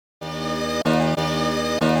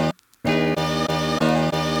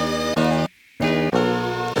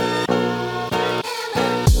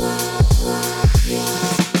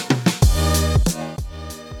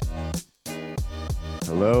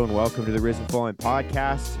welcome to the Risen Fallen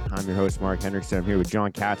podcast. I'm your host, Mark Hendrickson. I'm here with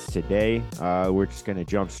John Katz today. We're just going to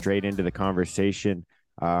jump straight into the conversation.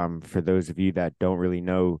 For those of you that don't really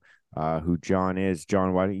know who John is,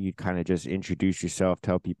 John, why don't you kind of just introduce yourself,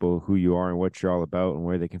 tell people who you are and what you're all about and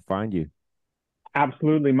where they can find you.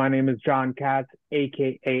 Absolutely. My name is John Katz,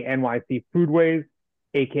 aka NYC Foodways,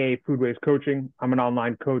 aka Foodways Coaching. I'm an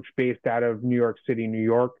online coach based out of New York City, New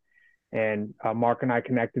York. And Mark and I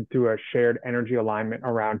connected through a shared energy alignment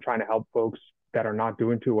around trying to help folks that are not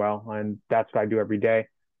doing too well. And that's what I do every day.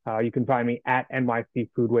 You can find me at NYC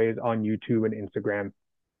Foodways on YouTube and Instagram.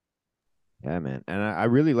 Yeah, man. And I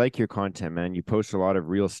really like your content, man. You post a lot of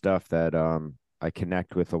real stuff that I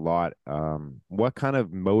connect with a lot. What kind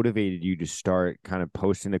of motivated you to start kind of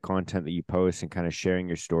posting the content that you post and kind of sharing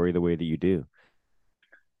your story the way that you do?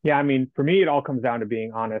 Yeah, I mean, for me, it all comes down to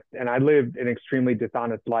being honest. And I lived an extremely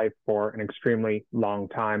dishonest life for an extremely long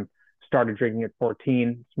time. Started drinking at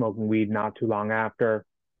 14, smoking weed not too long after.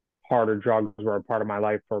 Harder drugs were a part of my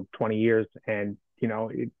life for 20 years. And, you know,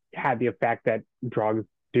 it had the effect that drugs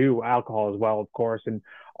do, alcohol as well, of course, and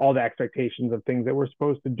all the expectations of things that we're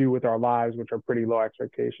supposed to do with our lives, which are pretty low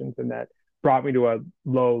expectations. And that brought me to a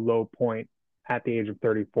low point at the age of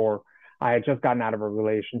 34. I had just gotten out of a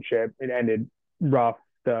relationship. It ended rough.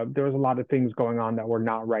 There was a lot of things going on that were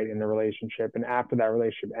not right in the relationship. And after that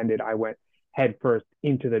relationship ended, I went headfirst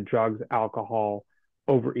into the drugs, alcohol,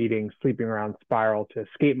 overeating, sleeping around spiral to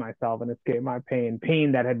escape myself and escape my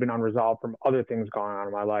pain that had been unresolved from other things going on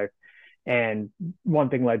in my life. And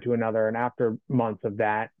one thing led to another. And after months of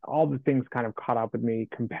that, all the things kind of caught up with me,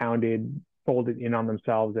 compounded, folded in on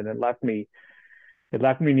themselves, and it left me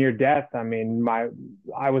near death. I mean,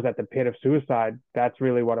 I was at the pit of suicide. That's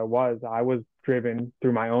really what it was. I was driven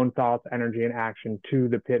through my own thoughts, energy, and action to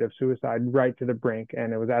the pit of suicide, right to the brink.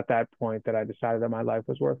 And it was at that point that I decided that my life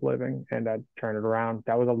was worth living and I'd turn it around.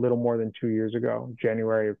 That was a little more than 2 years ago,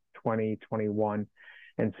 January of 2021.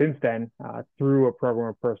 And since then, through a program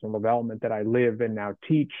of personal development that I live and now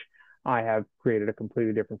teach, I have created a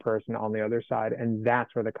completely different person on the other side. And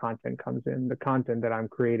that's where the content comes in. The content that I'm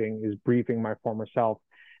creating is briefing my former self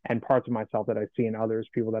and parts of myself that I see in others,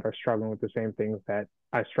 people that are struggling with the same things that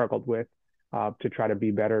I struggled with, to try to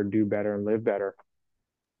be better, do better, and live better.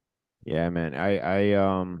 Yeah, man.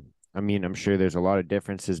 I mean, I'm sure there's a lot of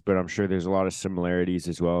differences, but I'm sure there's a lot of similarities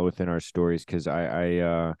as well within our stories because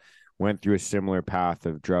I went through a similar path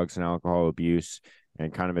of drugs and alcohol abuse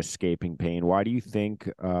and kind of escaping pain. Why do you think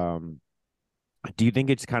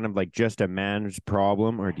it's kind of like just a man's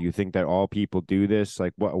problem, or do you think that all people do this?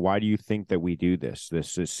 Like, why do you think that we do this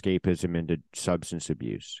escapism into substance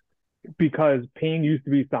abuse? Because pain used to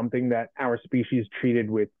be something that our species treated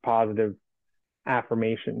with positive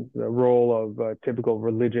affirmations. The role of a typical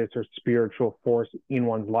religious or spiritual force in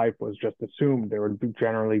one's life was just assumed. There would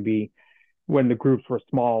generally be, when the groups were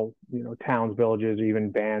small, you know, towns, villages, or even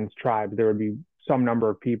bands, tribes, there would be some number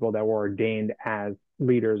of people that were ordained as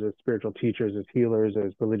leaders, as spiritual teachers, as healers,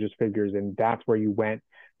 as religious figures, and that's where you went.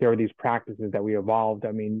 There were these practices that we evolved.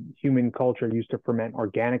 I mean, human culture used to ferment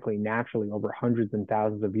organically, naturally, over hundreds and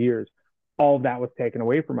thousands of years. All of that was taken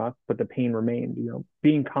away from us, but the pain remained. You know,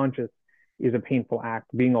 being conscious is a painful act.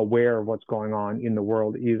 Being aware of what's going on in the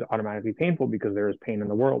world is automatically painful because there is pain in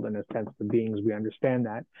the world, and as sensitive beings, we understand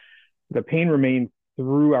that. The pain remains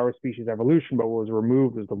through our species evolution, but what was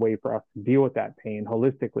removed was the way for us to deal with that pain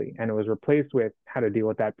holistically. And it was replaced with how to deal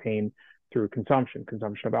with that pain through consumption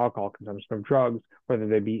of alcohol, consumption of drugs, whether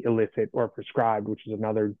they be illicit or prescribed, which is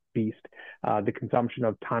another beast. The consumption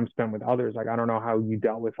of time spent with others. Like, I don't know how you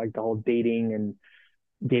dealt with like the whole dating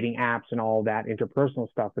apps and all that interpersonal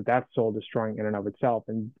stuff, but that's soul destroying in and of itself.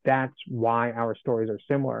 And that's why our stories are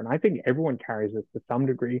similar. And I think everyone carries this to some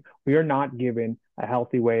degree. We are not given a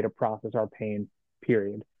healthy way to process our pain,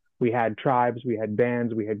 period. We had tribes, we had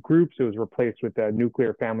bands, we had groups. It was replaced with a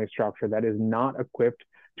nuclear family structure that is not equipped.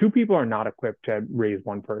 Two people are not equipped to raise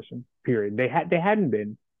one person, period. They hadn't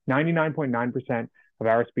been. 99.9% of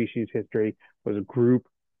our species history was group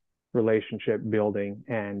relationship building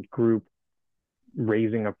and group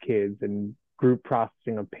raising of kids and group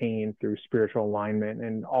processing of pain through spiritual alignment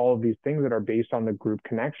and all of these things that are based on the group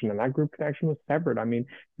connection. And that group connection was severed. I mean, if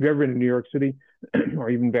you've ever been to New York City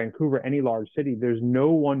or even Vancouver, any large city, there's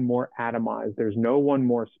no one more atomized. There's no one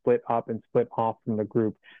more split up and split off from the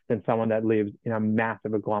group than someone that lives in a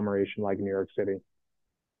massive agglomeration like New York City.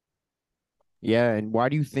 Yeah, and why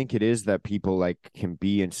do you think it is that people like can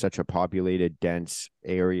be in such a populated, dense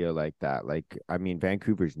area like that? Like, I mean,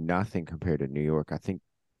 Vancouver's nothing compared to New York. I think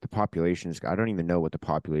the population is, I don't even know what the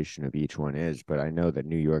population of each one is, but I know that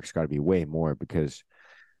New York's got to be way more because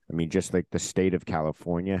I mean, just like the state of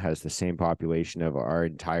California has the same population of our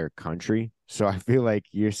entire country. So I feel like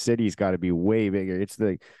your city's got to be way bigger. It's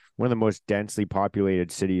the one of the most densely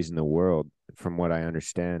populated cities in the world, from what I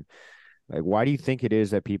understand. Like, why do you think it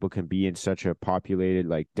is that people can be in such a populated,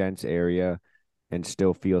 like dense area and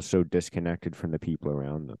still feel so disconnected from the people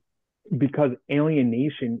around them? Because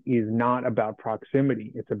alienation is not about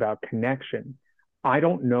proximity, it's about connection. I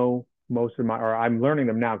don't know most of my, or I'm learning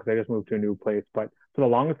them now because I just moved to a new place, but for the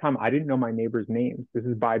longest time, I didn't know my neighbors' names. This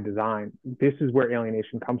is by design. This is where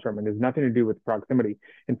alienation comes from, and there's nothing to do with proximity.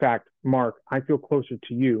 In fact, Mark, I feel closer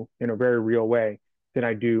to you in a very real way than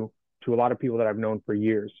I do to a lot of people that I've known for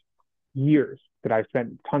years, years that I've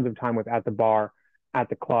spent tons of time with at the bar, at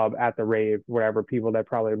the club, at the rave, whatever, people that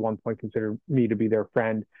probably at one point considered me to be their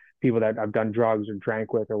friend, people that I've done drugs or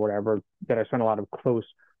drank with or whatever, that I spent a lot of close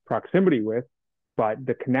proximity with, but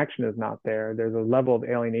the connection is not there. There's a level of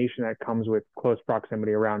alienation that comes with close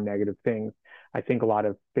proximity around negative things. I think a lot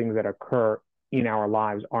of things that occur in our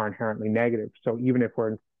lives are inherently negative. So even if we're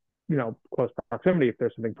in, close proximity, if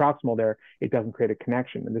there's something proximal there, it doesn't create a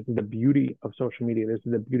connection. And this is the beauty of social media. This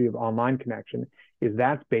is the beauty of online connection, is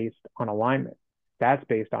that's based on alignment. That's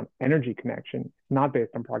based on energy connection. It's not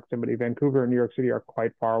based on proximity. Vancouver and New York City are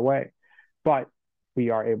quite far away, but we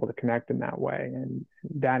are able to connect in that way. And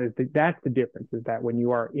that's the difference, is that when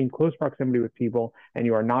you are in close proximity with people and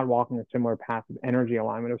you are not walking a similar path of energy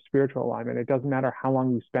alignment, of spiritual alignment, it doesn't matter how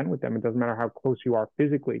long you spend with them. It doesn't matter how close you are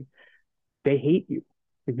physically. They hate you.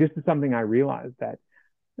 Like, this is something I realized, that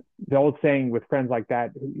the old saying with friends like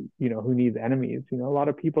that, who needs enemies? A lot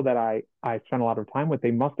of people that I spent a lot of time with,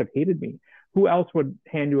 they must have hated me. Who else would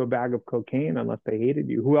hand you a bag of cocaine unless they hated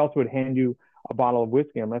you? Who else would hand you a bottle of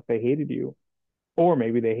whiskey unless they hated you? Or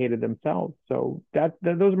maybe they hated themselves. So those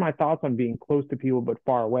are my thoughts on being close to people but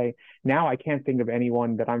far away. Now I can't think of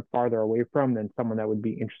anyone that I'm farther away from than someone that would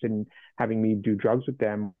be interested in having me do drugs with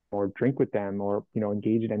them or drink with them or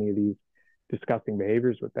engage in any of these disgusting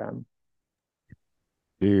behaviors with them.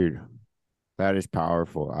 Dude, that is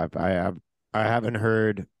powerful. I haven't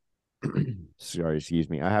heard sorry, excuse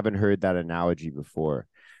me. I haven't heard that analogy before,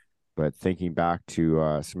 but thinking back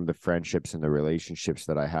to some of the friendships and the relationships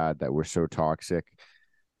that I had that were so toxic,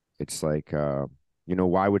 it's like,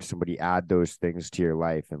 why would somebody add those things to your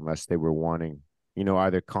life unless they were wanting,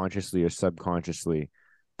 either consciously or subconsciously,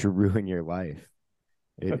 to ruin your life?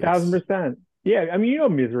 1,000%. Yeah. I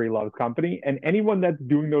mean, misery loves company, and anyone that's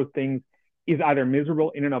doing those things is either miserable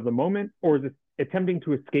in and of the moment or is attempting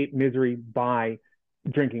to escape misery by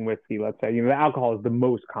drinking whiskey, let's say. The alcohol is the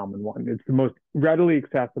most common one. It's the most readily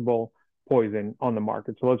accessible poison on the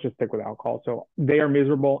market. So let's just stick with alcohol. So they are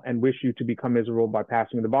miserable and wish you to become miserable by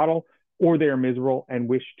passing the bottle, or they are miserable and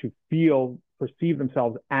wish to perceive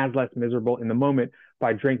themselves as less miserable in the moment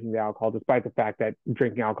by drinking the alcohol, despite the fact that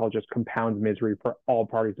drinking alcohol just compounds misery for all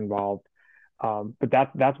parties involved. But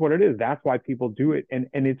that's what it is. That's why people do it. And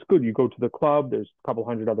it's good. You go to the club, there's a couple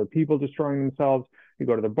hundred other people destroying themselves. You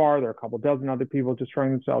go to the bar, there are a couple dozen other people destroying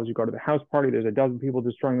themselves. You go to the house party, there's a dozen people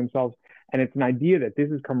destroying themselves. And it's an idea that this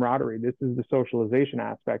is camaraderie. This is the socialization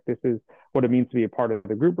aspect. This is what it means to be a part of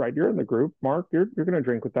the group, right? You're in the group, Mark, you're going to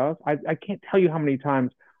drink with us. I can't tell you how many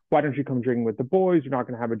times, why don't you come drink with the boys? You're not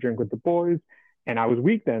going to have a drink with the boys. And I was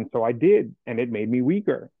weak then, so I did. And it made me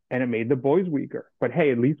weaker. And it made the boys weaker. But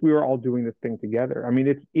hey, at least we were all doing this thing together. I mean,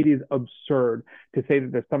 it is absurd to say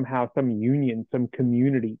that there's somehow some union, some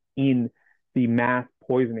community in the mass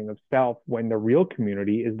poisoning of self, when the real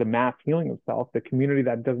community is the mass healing of self, the community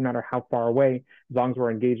that doesn't matter how far away, as long as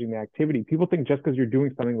we're engaging in the activity. People think just because you're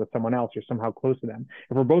doing something with someone else, you're somehow close to them.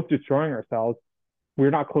 If we're both destroying ourselves, we're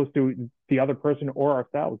not close to the other person or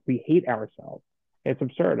ourselves. We hate ourselves. It's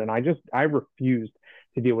absurd. And I refused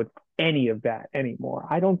to deal with any of that anymore.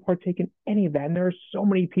 I don't partake in any of that. And there are so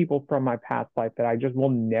many people from my past life that I just will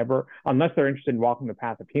never, unless they're interested in walking the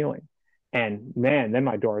path of healing. And man, then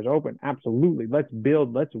my door is open. Absolutely. Let's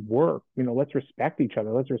build, let's work, let's respect each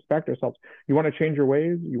other. Let's respect ourselves. You want to change your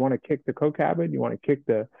ways? You want to kick the coke habit? You want to kick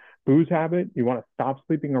the booze habit? You want to stop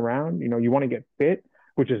sleeping around? You want to get fit,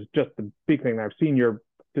 which is just the big thing. I've seen your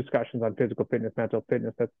discussions on physical fitness, mental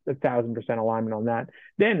fitness. That's 1,000% alignment on that.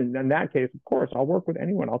 Then in that case, of course, I'll work with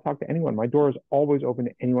anyone. I'll talk to anyone. My door is always open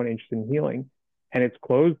to anyone interested in healing, and it's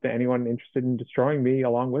closed to anyone interested in destroying me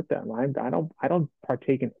along with them. I don't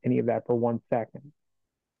partake in any of that for 1 second.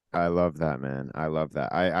 I love that, man. I love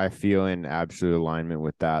that. I feel in absolute alignment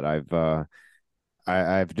with that.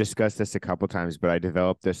 I've discussed this a couple times, but I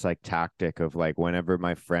developed this like tactic of like, whenever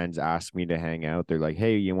my friends ask me to hang out, they're like,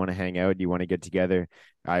 "Hey, you want to hang out? Do you want to get together?"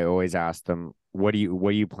 I always ask them, what do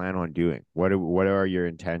you plan on doing? What are your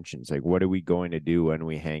intentions? Like, what are we going to do when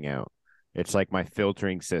we hang out? It's like my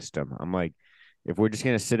filtering system. I'm like, if we're just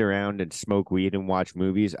gonna sit around and smoke weed and watch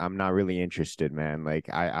movies, I'm not really interested, man. Like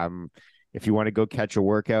I'm if you want to go catch a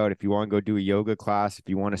workout, if you want to go do a yoga class, if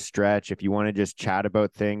you want to stretch, if you want to just chat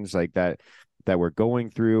about things like that we're going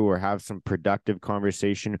through or have some productive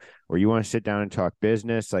conversation, or you want to sit down and talk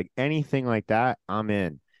business, like anything like that, I'm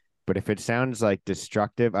in. But if it sounds like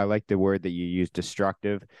destructive, I like the word that you use,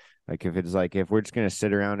 destructive. Like if it's like if we're just gonna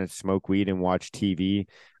sit around and smoke weed and watch TV,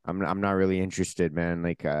 I'm not really interested, man.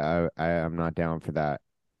 Like I'm not down for that.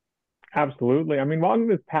 Absolutely. I mean, along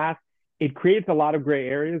this path, it creates a lot of gray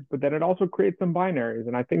areas, but then it also creates some binaries.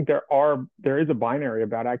 And I think there is a binary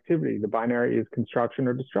about activity. The binary is construction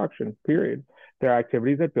or destruction, period. There are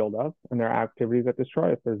activities that build us and there are activities that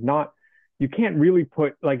destroy us. There's not, you can't really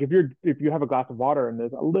put, like if you have a glass of water and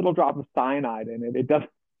there's a little drop of cyanide in it, it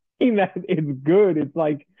doesn't mean that it's good.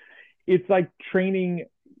 It's like training.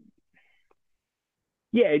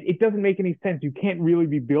 Yeah, it doesn't make any sense. You can't really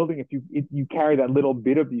be building if you carry that little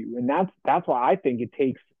bit of you, and that's why I think it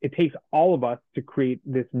takes all of us to create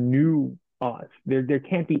this new us. There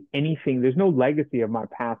can't be anything. There's no legacy of my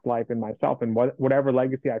past life in myself, and whatever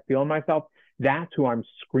legacy I feel in myself, that's who I'm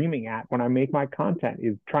screaming at when I make my content,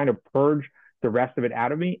 is trying to purge the rest of it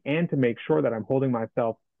out of me and to make sure that I'm holding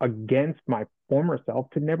myself against my former self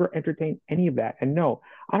to never entertain any of that. And no,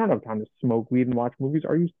 I don't have time to smoke weed and watch movies.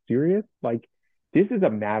 Are you serious? Like, this is a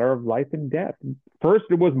matter of life and death. First,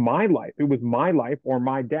 it was my life. It was my life or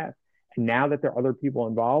my death. And now that there are other people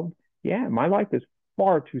involved, yeah, my life is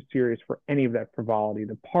far too serious for any of that frivolity,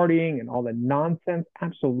 the partying and all the nonsense.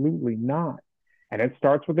 Absolutely not. And it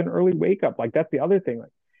starts with an early wake up. Like, that's the other thing. Like,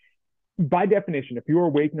 by definition, if you are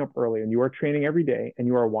waking up early and you are training every day and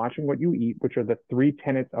you are watching what you eat, which are the three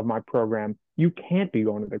tenets of my program, you can't be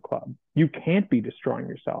going to the club. You can't be destroying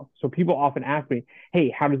yourself. So people often ask me,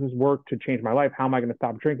 hey, how does this work to change my life? How am I going to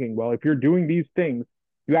stop drinking? Well, if you're doing these things,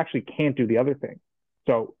 you actually can't do the other thing.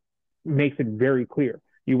 So it makes it very clear.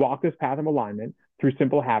 You walk this path of alignment through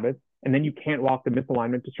simple habits, and then you can't walk the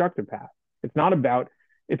misalignment destructive path. It's not about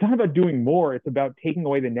it's not about doing more. It's about taking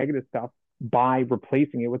away the negative stuff by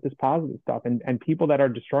replacing it with this positive stuff. And people that are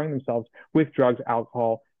destroying themselves with drugs,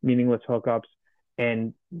 alcohol, meaningless hookups,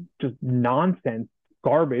 and just nonsense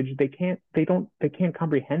garbage, they can't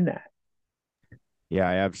comprehend that. Yeah,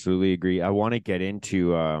 I absolutely agree. I want to get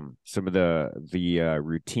into some of the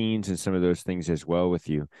routines and some of those things as well with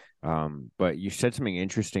you. But you said something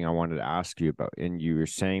interesting I wanted to ask you about, and you were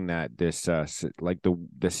saying that this like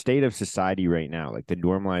the state of society right now, like the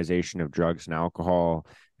normalization of drugs and alcohol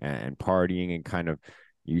and partying and kind of,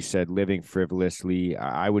 you said living frivolously.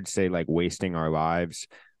 I would say like wasting our lives.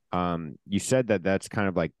 You said that that's kind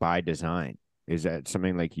of like by design. Is that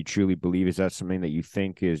something like you truly believe? Is that something that you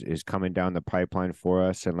think is coming down the pipeline for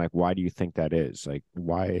us? And like, why do you think that is? Like,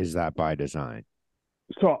 why is that by design?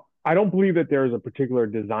 So I don't believe that there's a particular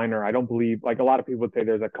designer. I don't believe, like a lot of people would say,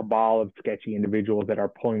 there's a cabal of sketchy individuals that are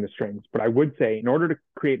pulling the strings. But I would say, in order to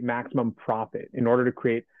create maximum profit, in order to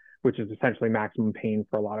create, which is essentially maximum pain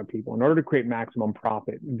for a lot of people, in order to create maximum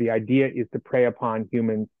profit, the idea is to prey upon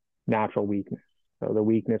humans' natural weakness. So the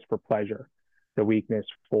weakness for pleasure, the weakness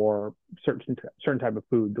for certain type of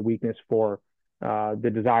food, the weakness for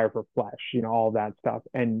the desire for flesh, all that stuff.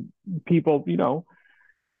 And people,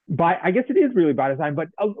 I guess it is really by design, but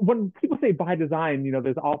when people say by design,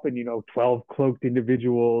 there's often, 12 cloaked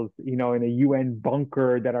individuals, in a UN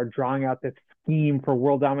bunker that are drawing out this scheme for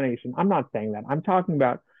world domination. I'm not saying that. I'm talking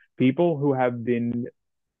about people who have been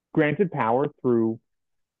granted power through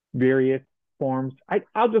various forms.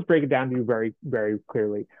 I'll just break it down to you very, very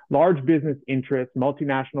clearly. Large business interests,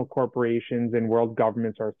 multinational corporations, and world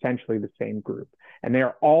governments are essentially the same group. And they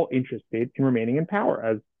are all interested in remaining in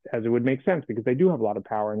power, as it would make sense, because they do have a lot of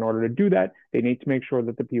power. In order to do that, they need to make sure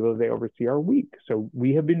that the people that they oversee are weak. So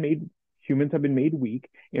humans have been made weak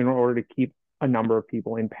in order to keep a number of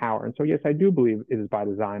people in power. And so, yes, I do believe it is by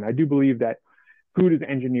design. I do believe that food is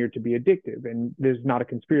engineered to be addictive. And there's not a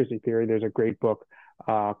conspiracy theory. There's a great book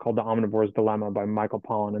called The Omnivore's Dilemma by Michael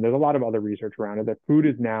Pollan. And there's a lot of other research around it, that food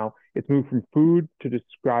is now, it's moved from food to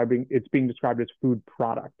it's being described as food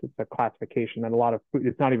product. It's a classification that a lot of food,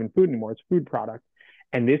 it's not even food anymore, it's food product.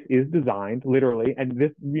 And this is designed literally, and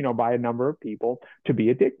this, by a number of people, to be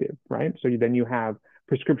addictive, right? So then you have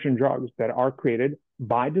prescription drugs that are created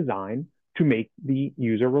by design to make the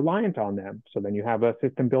user reliant on them. So then you have a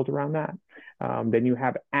system built around that. Then you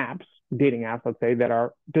have apps, dating apps, let's say, that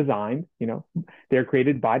are designed, they're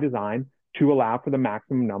created by design to allow for the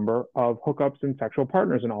maximum number of hookups and sexual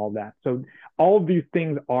partners and all of that. So all of these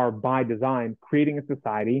things are by design, creating a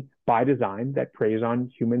society by design that preys on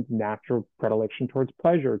humans' natural predilection towards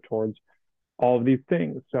pleasure, towards all of these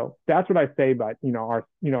things. So that's what I say about, our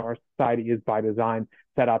society is by design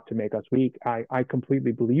set up to make us weak. I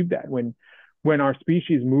completely believe that when our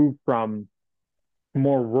species moved from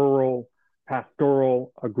more rural,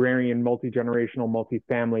 pastoral, agrarian, multi-generational,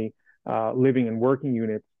 multi-family living and working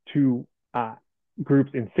units to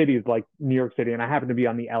groups in cities like New York City. And I happen to be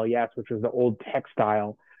on the LES, which was the old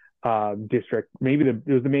textile district. Maybe it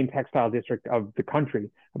was the main textile district of the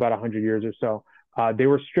country about 100 years or so. They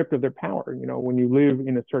were stripped of their power. When you live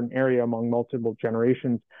in a certain area among multiple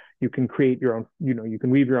generations, you can create your own, you can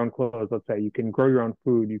weave your own clothes, let's say, you can grow your own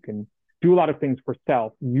food, you can do a lot of things for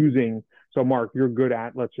self using. So Mark, you're good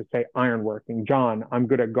at, let's just say, ironworking. John, I'm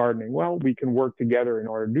good at gardening. Well, we can work together in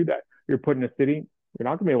order to do that. You're put in a city, you're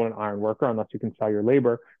not going to be able to be an iron worker unless you can sell your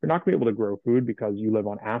labor. You're not going to be able to grow food because you live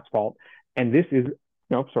on asphalt. And this is,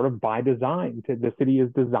 sort of by design. The city is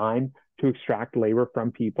designed to extract labor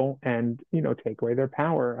from people and, take away their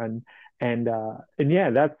power. And yeah,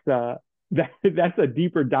 that's a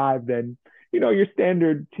deeper dive than, your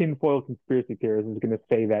standard tinfoil conspiracy theorist is going to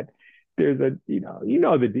say that there's a,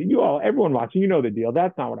 the deal. Everyone watching, the deal.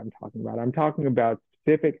 That's not what I'm talking about. I'm talking about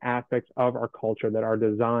specific aspects of our culture that are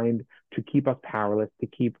designed to keep us powerless, to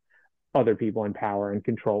keep other people in power and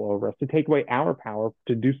control over us, to take away our power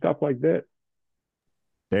to do stuff like this.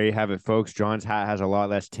 There you have it, folks. John's hat has a lot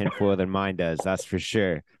less tinfoil than mine does. That's for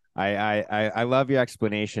sure. I love your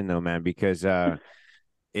explanation though, man, because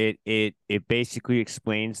it basically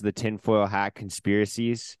explains the tinfoil hat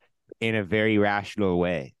conspiracies in a very rational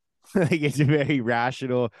way. Like it's a very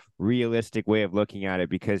rational, realistic way of looking at it,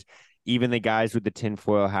 because even the guys with the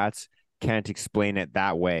tinfoil hats can't explain it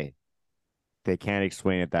that way. They can't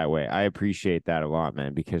explain it that way. I appreciate that a lot,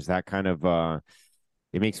 man, because that kind of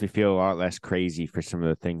it makes me feel a lot less crazy for some of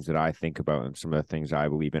the things that I think about and some of the things I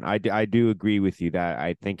believe in. I do agree with you that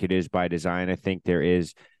I think it is by design. I think there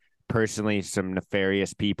is personally some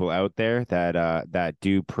nefarious people out there that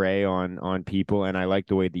do prey on people, and I like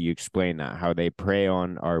the way that you explain that, how they prey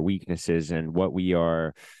on our weaknesses and what we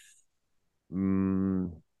are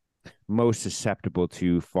most susceptible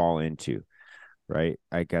to fall into, right?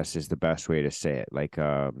 I guess is the best way to say it. Like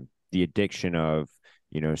the addiction of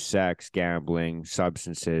sex, gambling,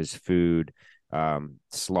 substances, food,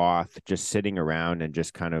 sloth, just sitting around and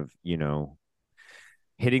just kind of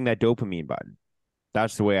hitting that dopamine button.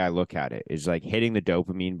 That's the way I look at it, is like hitting the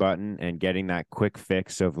dopamine button and getting that quick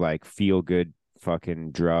fix of like feel good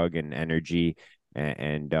fucking drug and energy,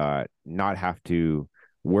 and not have to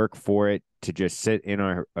work for it, to just sit in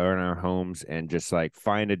our homes and just like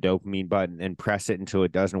find a dopamine button and press it until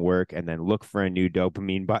it doesn't work, and then look for a new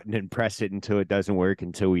dopamine button and press it until it doesn't work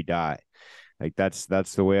until we die. Like that's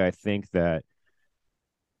the way I think that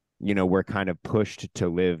we're kind of pushed to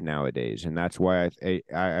live nowadays. And that's why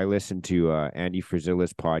I listen to Andy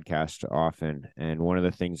Frizilla's podcast often. And one of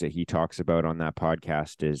the things that he talks about on that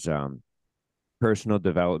podcast is personal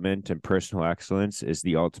development and personal excellence is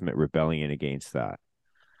the ultimate rebellion against that.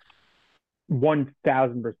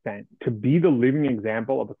 1000%. To be the living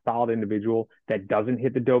example of a solid individual that doesn't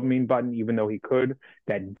hit the dopamine button even though he could,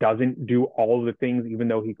 that doesn't do all of the things even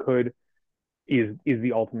though he could, is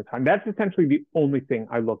the ultimate time. That's essentially the only thing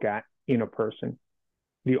I look at in a person.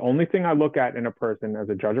 The only thing I look at in a person as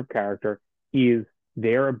a judge of character is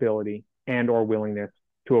their ability and or willingness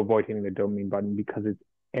to avoid hitting the dopamine button, because it's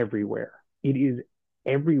everywhere. It is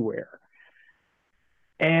everywhere.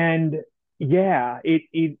 And yeah,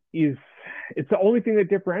 it's the only thing that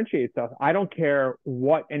differentiates us. I don't care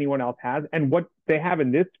what anyone else has and what they have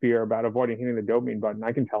in this sphere about avoiding hitting the dopamine button.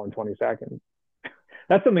 I can tell in 20 seconds.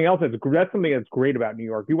 That's something else that's great about New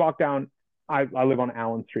York. You walk down, I live on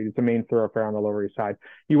Allen Street. It's a main thoroughfare on the Lower East Side.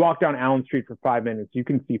 You walk down Allen Street for 5 minutes, you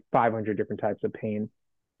can see 500 different types of pain,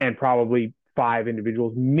 and probably 5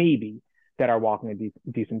 individuals maybe that are walking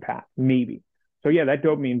a decent path, maybe. So yeah, that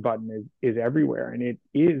dopamine button is everywhere, and it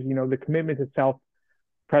is, the commitment to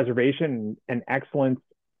self-preservation and excellence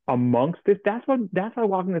amongst this. That's why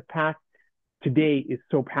walking this path today is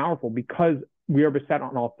so powerful, because we are beset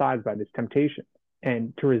on all sides by this temptation.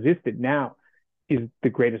 And to resist it now is the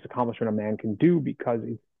greatest accomplishment a man can do, because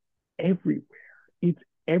it's everywhere. It's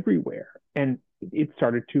everywhere. And it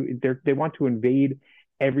started to, they want to invade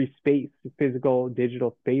every space, physical,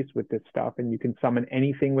 digital space with this stuff. And you can summon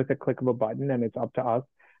anything with a click of a button, and it's up to us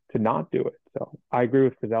to not do it. So I agree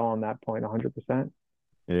with Frizella on that point 100%.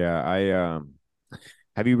 Yeah.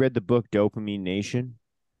 Have you read the book Dopamine Nation?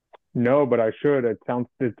 No, but I should. It sounds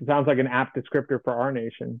like an apt descriptor for our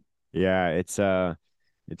nation. Yeah, it's a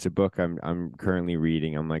book I'm currently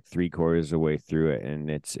reading. I'm like 3/4 of the way through it, and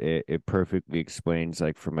it perfectly explains,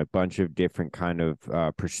 like, from a bunch of different kind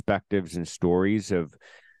of perspectives and stories of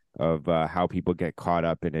how people get caught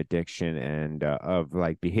up in addiction and of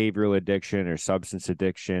like behavioral addiction or substance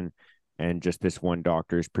addiction, and just this one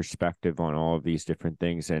doctor's perspective on all of these different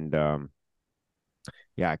things. And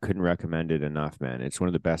yeah, I couldn't recommend it enough, man. It's one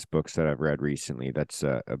of the best books that I've read recently that's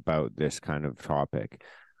about this kind of topic.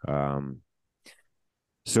 Um,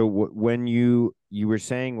 so when you were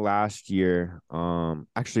saying last year,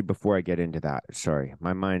 actually before I get into that, sorry,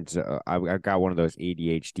 my mind's I got one of those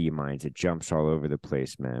ADHD minds. It jumps all over the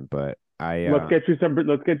place, man. But I Let's get you some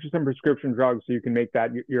prescription drugs so you can make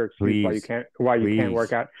that your excuse please, why you can't work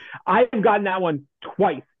please. out. I've gotten that one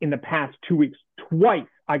twice in the past 2 weeks. Twice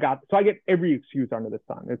I get every excuse under the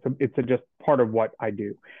sun. It's just part of what I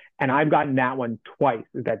do, and I've gotten that one twice.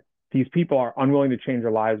 Is that these people are unwilling to change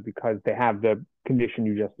their lives because they have the condition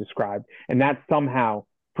you just described, and that somehow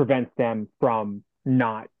prevents them from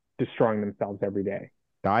not destroying themselves every day.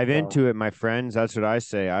 Dive So into it, my friends. That's what I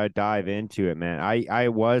say. I dive into it, man. I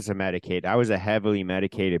was a medicated. I was a heavily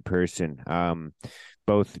medicated person,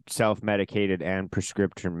 both self-medicated and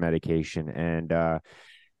prescription medication. And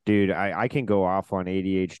dude, I can go off on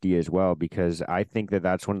ADHD as well because I think that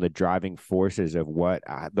that's one of the driving forces of what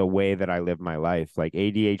the way that I live my life. Like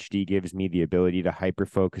ADHD gives me the ability to hyper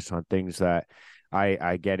focus on things that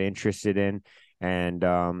I get interested in,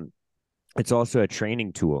 and it's also a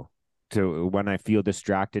training tool to when I feel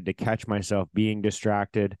distracted to catch myself being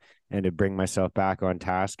distracted and to bring myself back on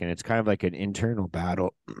task. And it's kind of like an internal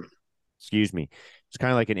battle. Excuse me. It's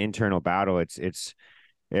kind of like an internal battle. It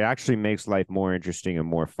actually makes life more interesting and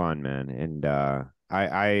more fun, man. And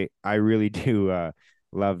I really do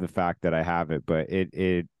love the fact that I have it, but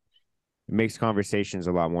it makes conversations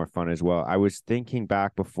a lot more fun as well. I was thinking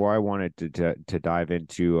back before I wanted to dive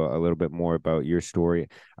into a little bit more about your story.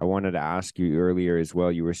 I wanted to ask you earlier as well.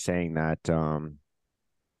 You were saying that,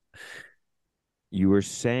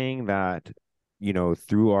 you know,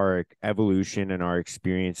 through our evolution and our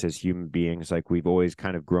experience as human beings, like we've always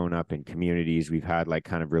kind of grown up in communities. We've had like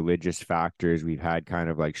kind of religious factors. We've had kind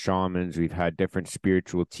of like shamans. We've had different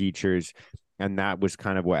spiritual teachers. And that was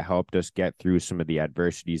kind of what helped us get through some of the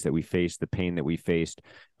adversities that we faced, the pain that we faced,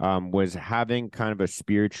 was having kind of a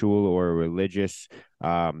spiritual or a religious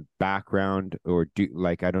background, or do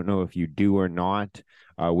like, I don't know if you do or not.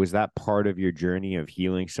 Was that part of your journey of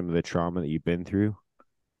healing some of the trauma that you've been through?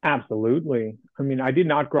 absolutely. I mean, I did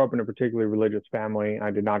not grow up in a particularly religious family.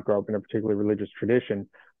 I did not grow up in a particularly religious tradition,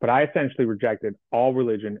 but I essentially rejected all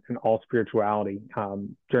religion and all spirituality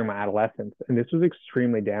during my adolescence. And this was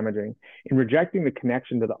extremely damaging. In rejecting the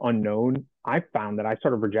connection to the unknown, I found that I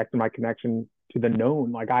sort of rejected my connection to the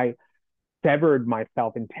known. Like I severed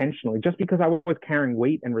myself intentionally just because I was carrying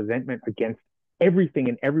weight and resentment against everything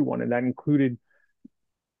and everyone. And that included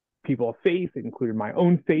people of faith, it included my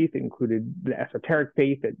own faith, it included the esoteric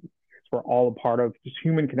faith that we're all a part of, just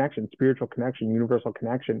human connection, spiritual connection, universal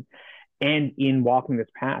connection. And in walking this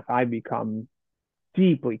path, I've become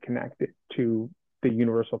deeply connected to the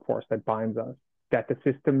universal force that binds us, that the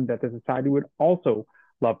system, that the society would also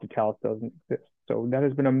love to tell us doesn't exist. So that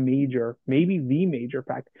has been a major, maybe the major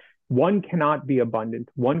fact. One cannot be abundant.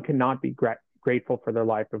 One cannot be grateful for their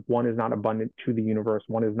life if one is not abundant to the universe.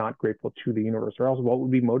 One is not grateful to the universe, or else what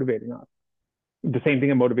would be motivating us? The same thing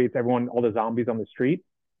that motivates everyone, all the zombies on the street: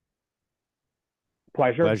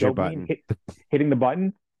 pleasure, Pleasure dopamine, button. hitting the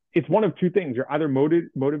button. It's one of two things. You're either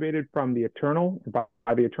motivated from the eternal,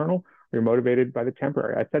 by the eternal, or you're motivated by the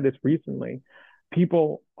temporary. I said this recently.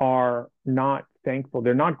 People are not thankful.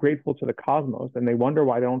 They're not grateful to the cosmos, and they wonder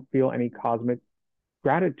why they don't feel any cosmic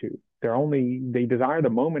gratitude. They desire the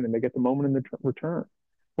moment, and they get the moment in the return.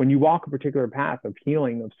 When you walk a particular path of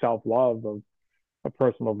healing, of self-love, of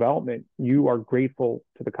personal development, you are grateful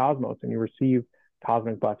to the cosmos and you receive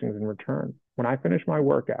cosmic blessings in return. When I finish my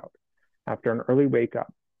workout after an early wake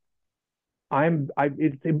up,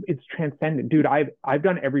 it's transcendent, dude. I've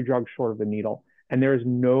done every drug short of the needle, and there is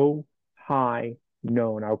no high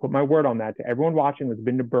known. I will put my word on that to everyone watching who's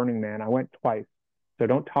been to Burning Man. I went twice, so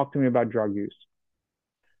don't talk to me about drug use.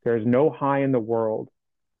 There is no high in the world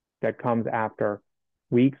that comes after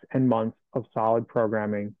weeks and months of solid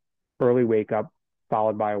programming, early wake up,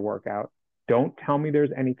 followed by a workout. Don't tell me there's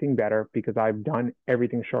anything better because I've done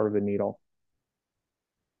everything short of the needle.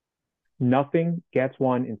 Nothing gets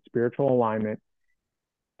one in spiritual alignment,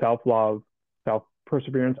 self-love,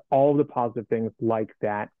 self-perseverance, all of the positive things like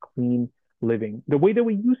that, clean living, the way that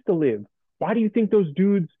we used to live. Why do you think those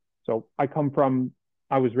dudes? So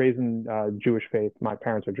I was raised in Jewish faith. My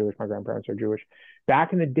parents are Jewish. My grandparents are Jewish.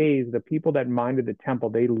 Back in the days, the people that minded the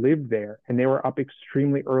temple, they lived there and they were up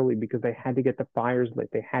extremely early because they had to get the fires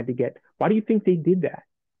lit. Why do you think they did that?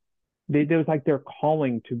 There was like their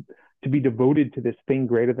calling to be devoted to this thing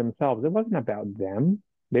greater than themselves. It wasn't about them.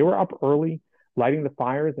 They were up early, lighting the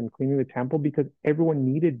fires and cleaning the temple because everyone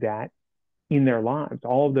needed that in their lives.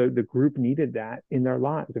 All of the group needed that in their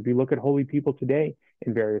lives. If you look at holy people today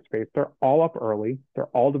in various faiths, they're all up early, they're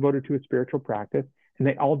all devoted to a spiritual practice, and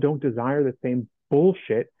they all don't desire the same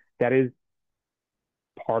bullshit that is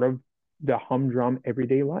part of the humdrum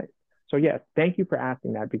everyday life. So yes, thank you for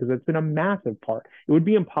asking that, because it's been a massive part. It would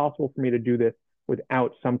be impossible for me to do this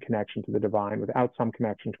without some connection to the divine, without some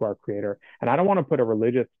connection to our creator. And I don't want to put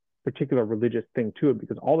a particular religious thing to it,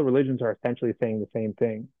 because all the religions are essentially saying the same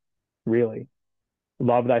thing, really.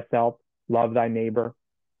 Love thyself, love thy neighbor.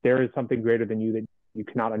 There is something greater than you that you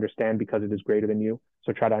cannot understand because it is greater than you.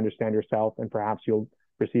 So try to understand yourself, and perhaps you'll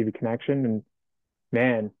receive a connection. And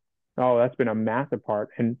man, oh, that's been a massive part.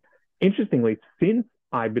 And interestingly, since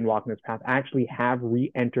I've been walking this path, I actually have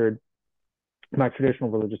re-entered my traditional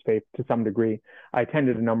religious faith to some degree. I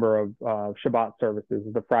attended a number of Shabbat services,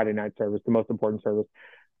 the Friday night service, the most important service.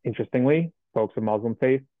 Interestingly, folks of Muslim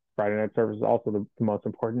faith, Friday night service is also the most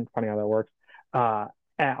important. Funny how that works.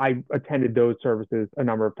 I attended those services a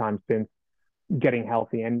number of times since getting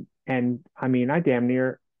healthy. And I mean, I damn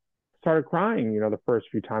near started crying, the first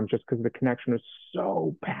few times, just because the connection is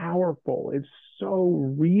so powerful. It's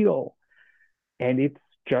so real. And it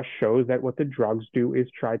just shows that what the drugs do is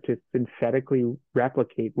try to synthetically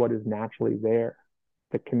replicate what is naturally there.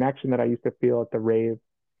 The connection that I used to feel at the rave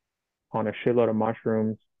on a shitload of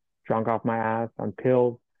mushrooms, drunk off my ass on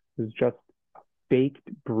pills, is just a faked,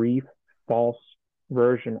 brief, false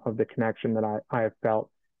version of the connection that I have felt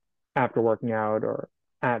after working out or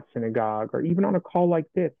at synagogue, or even on a call like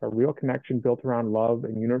this, a real connection built around love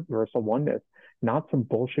and universal oneness, not some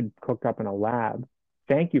bullshit cooked up in a lab.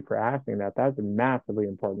 Thank you for asking that. That's a massively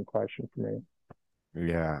important question for me.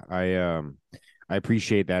 Yeah, I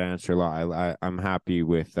appreciate that answer a lot. I'm happy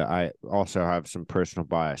with I also have some personal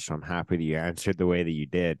bias, so I'm happy that you answered the way that you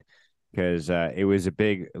did, because it was a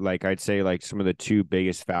big, like, I'd say, like, some of the two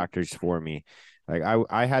biggest factors for me. Like,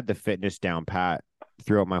 I had the fitness down pat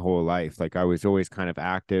throughout my whole life. Like, I was always kind of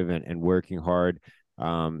active and working hard.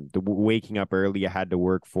 The waking up early I had to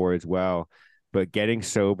work for as well. But getting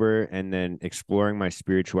sober and then exploring my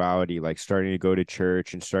spirituality, like starting to go to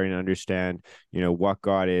church and starting to understand, what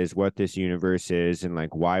God is, what this universe is, and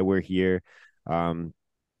like why we're here.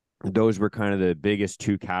 Those were kind of the biggest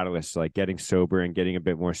two catalysts. Like getting sober and getting a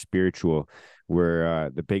bit more spiritual were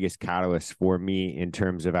the biggest catalysts for me in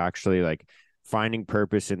terms of actually like finding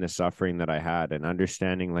purpose in the suffering that I had, and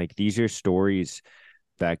understanding like these are stories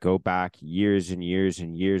that go back years and years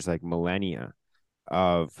and years, like millennia,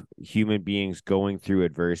 of human beings going through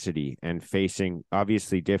adversity and facing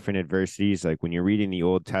obviously different adversities. Like when you're reading the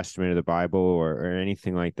Old Testament of the Bible or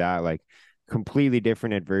anything like that, like completely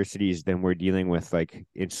different adversities than we're dealing with, like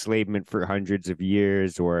enslavement for hundreds of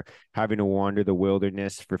years, or having to wander the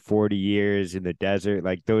wilderness for 40 years in the desert.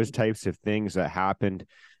 Like those types of things that happened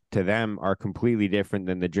to them are completely different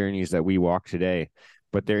than the journeys that we walk today.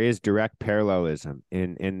 But there is direct parallelism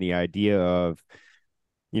in the idea of,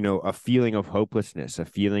 a feeling of hopelessness, a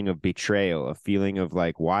feeling of betrayal, a feeling of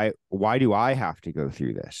like, why do I have to go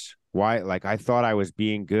through this? Why, like, I thought I was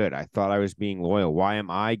being good. I thought I was being loyal. Why am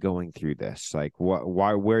I going through this? Like,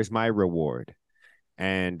 where's my reward?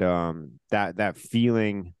 And that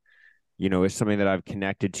feeling, is something that I've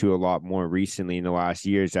connected to a lot more recently in the last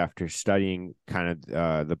years after studying kind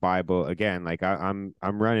of the Bible again. Like I'm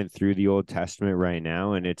running through the Old Testament right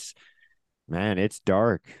now, and it's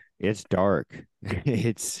dark. It's dark.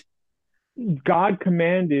 It's God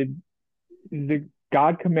commanded human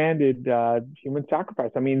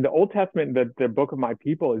sacrifice. I mean, the Old Testament, the book of my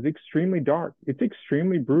people, is extremely dark. It's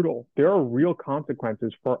extremely brutal. There are real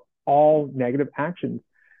consequences for all negative actions.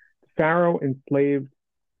 Pharaoh enslaved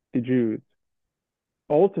the Jews.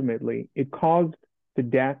 Ultimately, it caused the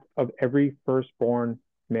death of every firstborn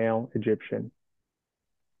male Egyptian.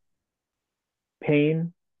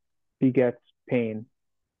 Pain begets pain.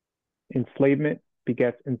 Enslavement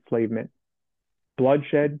begets enslavement.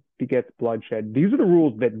 Bloodshed begets bloodshed. These are the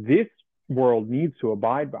rules that this world needs to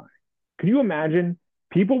abide by. Could you imagine?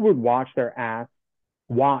 People would watch their ass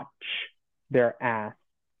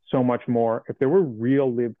so much more if there were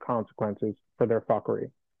real lived consequences for their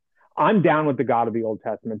fuckery. I'm down with the God of the Old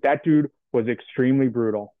Testament. That dude was extremely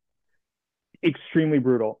brutal. Extremely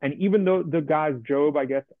brutal. And even though the guys, Job, I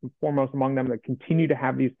guess, foremost among them, that continue to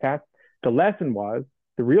have these tests, the lesson was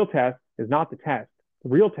the real test is not the test. The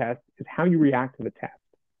real test is how you react to the test.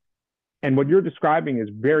 And what you're describing is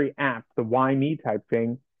very apt, the why me type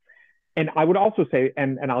thing. And I would also say,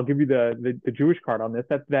 and I'll give you the Jewish card on this,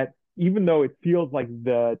 that even though it feels like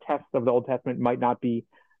the tests of the Old Testament might not be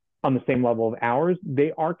on the same level of ours,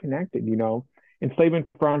 they are connected. Enslavement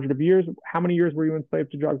for hundreds of years. How many years were you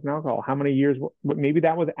enslaved to drugs and alcohol? How many years? Maybe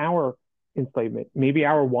that was our enslavement. Maybe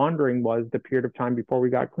our wandering was the period of time before we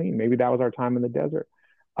got clean. Maybe that was our time in the desert.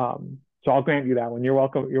 So I'll grant you that one. You're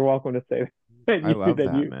welcome. You're welcome to say that. I love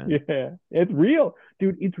that, man. Yeah, it's real,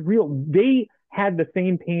 dude. It's real. They had the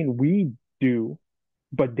same pain we do,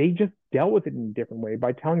 but they just dealt with it in a different way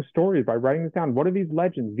by telling stories, by writing this down. What are these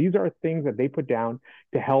legends? These are things that they put down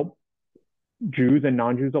to help Jews and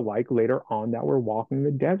non-Jews alike later on that were walking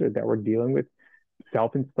the desert, that were dealing with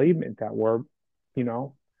self-enslavement, that were,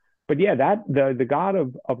 but yeah, that the God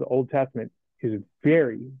of the Old Testament is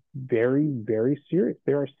very, very, very serious.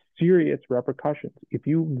 There are serious repercussions. If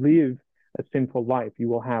you live a sinful life, you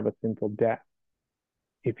will have a sinful death.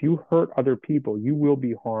 If you hurt other people, you will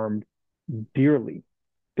be harmed dearly.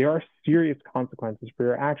 There are serious consequences for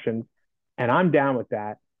your actions, and I'm down with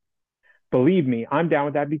that. Believe me, I'm down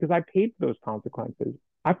with that because I paid for those consequences.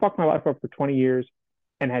 I fucked my life up for 20 years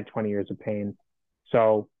and had 20 years of pain.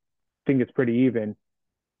 So I think it's pretty even.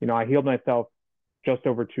 I healed myself just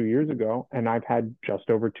over 2 years ago, and I've had just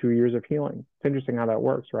over 2 years of healing. It's interesting how that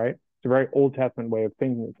works, right? It's a very Old Testament way of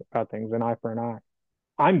thinking about things, an eye for an eye.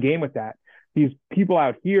 I'm game with that. These people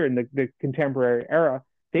out here in the contemporary era,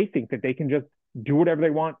 they think that they can just do whatever they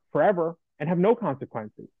want forever and have no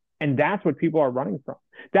consequences. And that's what people are running from.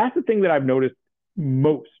 That's the thing that I've noticed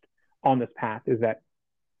most on this path, is that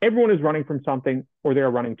everyone is running from something, or they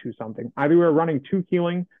are running to something. Either we're running to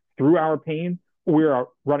healing through our pain, or we are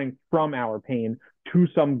running from our pain to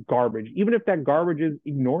some garbage, even if that garbage is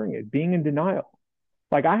ignoring it, being in denial.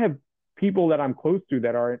 Like, I have people that I'm close to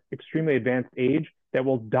that are extremely advanced age that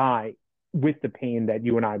will die with the pain that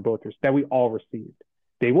you and I both that we all received.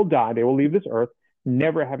 They will die. They will leave this earth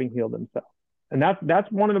never having healed themselves. And that's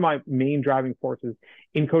one of my main driving forces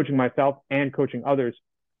in coaching myself and coaching others,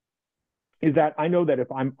 is that I know that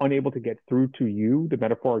if I'm unable to get through to you, the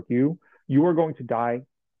metaphoric you are going to die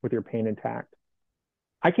with your pain intact.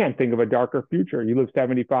 I can't think of a darker future. You live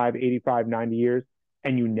 75, 85, 90 years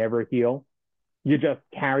and you never heal. You just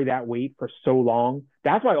carry that weight for so long.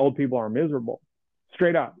 That's why old people are miserable.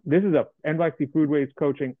 Straight up. This is a NYC Food Waste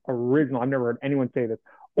Coaching original. I've never heard anyone say this.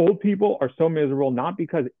 Old people are so miserable, not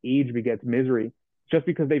because age begets misery, just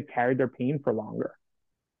because they've carried their pain for longer.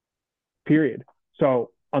 Period.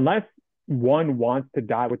 So unless one wants to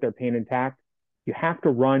die with their pain intact, you have to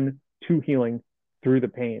run to healing through the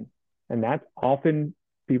pain. And that's often,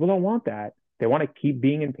 people don't want that. They want to keep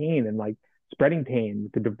being in pain and like spreading pain,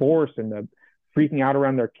 the divorce and the freaking out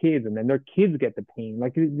around their kids, and then their kids get the pain.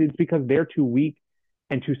 Like, it's because they're too weak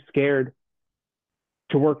and too scared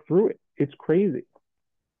to work through it. It's crazy.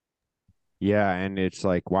 Yeah, and it's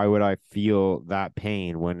like, why would I feel that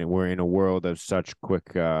pain when we're in a world of such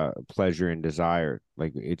quick pleasure and desire?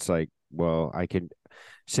 Like, it's like, well, I can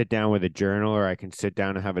sit down with a journal, or I can sit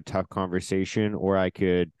down and have a tough conversation, or I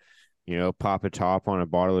could, pop a top on a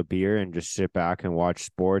bottle of beer and just sit back and watch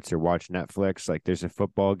sports or watch Netflix. Like, there's a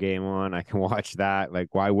football game on, I can watch that.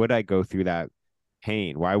 Like, why would I go through that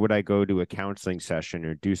pain? Why would I go to a counseling session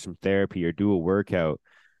or do some therapy or do a workout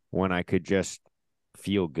when I could just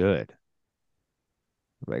feel good?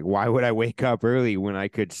 Like, why would I wake up early when I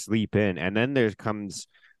could sleep in? And then there comes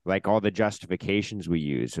like all the justifications we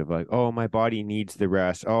use of like, oh, my body needs the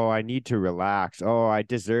rest. Oh, I need to relax. Oh, I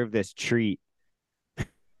deserve this treat.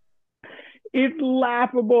 It's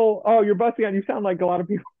laughable. Oh, you're busting on. You sound like a lot of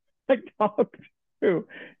people I talk to.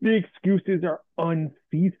 The excuses are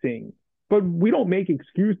unceasing, but we don't make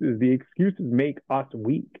excuses. The excuses make us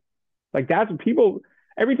weak. Like, that's what people,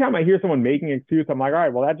 every time I hear someone making an excuse, I'm like, all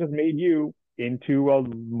right, well, that just made you into a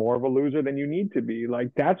more of a loser than you need to be. Like,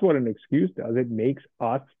 that's what an excuse does. It makes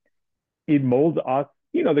us, it molds us.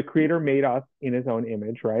 The creator made us in his own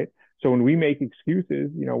image, right? So when we make excuses,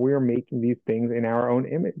 we are making these things in our own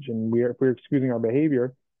image. And if we're excusing our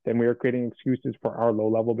behavior, then we are creating excuses for our low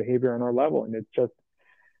level behavior and our level. And it's just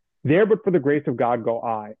there, but for the grace of God go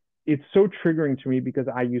I. It's so triggering to me because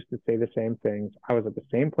I used to say the same things. I was at the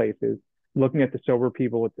same places, looking at the sober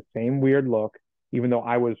people with the same weird look, even though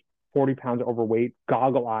I was 40 pounds overweight,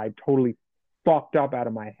 goggle-eyed, totally fucked up out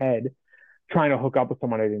of my head, trying to hook up with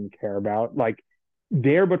someone I didn't care about. Like,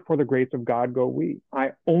 there, but for the grace of God go we.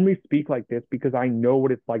 I only speak like this because I know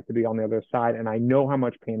what it's like to be on the other side, and I know how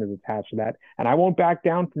much pain is attached to that, and I won't back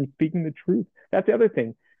down from speaking the truth. That's the other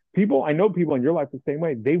thing. I know people in your life the same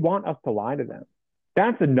way. They want us to lie to them.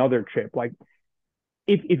 That's another trip. Like,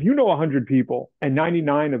 if you know 100 people and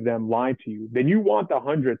 99 of them lie to you, then you want the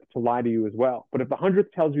 100th to lie to you as well. But if the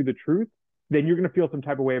 100th tells you the truth, then you're going to feel some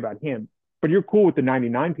type of way about him. But you're cool with the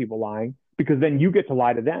 99 people lying because then you get to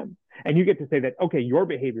lie to them. And you get to say that, okay, your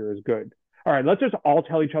behavior is good. All right, let's just all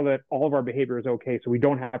tell each other that all of our behavior is okay, so we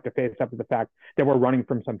don't have to face up to the fact that we're running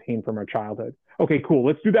from some pain from our childhood. Okay, cool.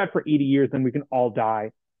 Let's do that for 80 years, then we can all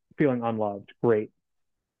die feeling unloved. Great.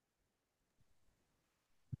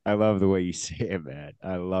 I love the way you say it, man.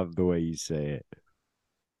 I love the way you say it.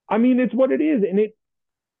 I mean, it's what it is. And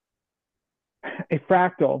a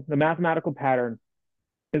fractal, the mathematical pattern,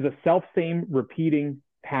 is a self-same repeating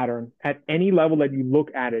pattern. At any level that you look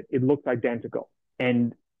at it, it looks identical.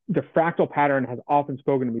 And the fractal pattern has often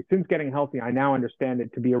spoken to me. Since getting healthy, I now understand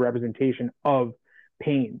it to be a representation of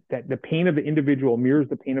pain, that the pain of the individual mirrors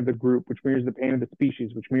the pain of the group, which mirrors the pain of the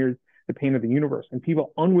species, which mirrors the pain of the universe. And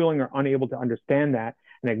people unwilling or unable to understand that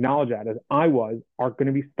and acknowledge that, as I was, are going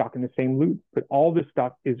to be stuck in the same loop. But all this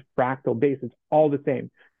stuff is fractal based. It's all the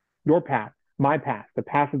same. Your path, my path, the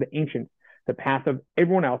path of the ancients, the path of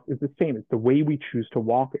everyone else is the same. It's the way we choose to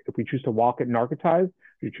walk it. If we choose to walk it narcotized,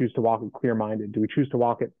 do we choose to walk it clear-minded? Do we choose to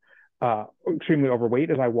walk it extremely overweight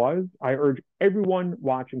as I was? I urge everyone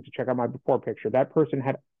watching to check out my before picture. That person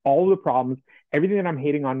had all the problems. Everything that I'm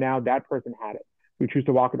hating on now, that person had it. Do we choose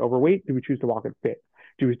to walk it overweight? Do we choose to walk it fit?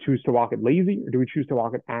 Do we choose to walk it lazy, or do we choose to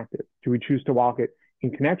walk it active? Do we choose to walk it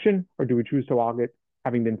in connection, or do we choose to walk it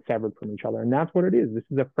having been severed from each other? And that's what it is. This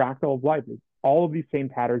is a fractal of life. It's all of these same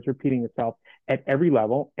patterns repeating itself at every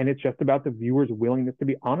level, and it's just about the viewer's willingness to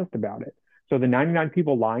be honest about it. So the 99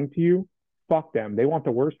 people lying to you, fuck them. They want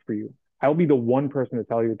the worst for you. I will be the one person to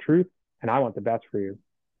tell you the truth, and I want the best for you.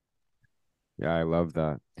 Yeah, I love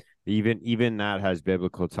that. Even that has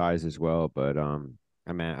biblical ties as well. But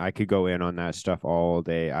I mean, I could go in on that stuff all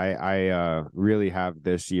day. I really have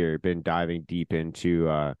this year been diving deep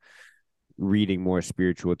into reading more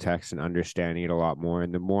spiritual texts and understanding it a lot more.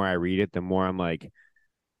 And the more I read it, the more I'm like,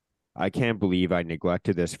 I can't believe I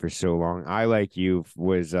neglected this for so long. I, like you,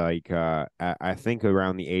 was like, I think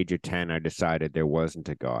around the age of 10, I decided there wasn't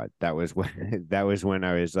a God. That was when that was when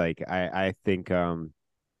I was like, I think it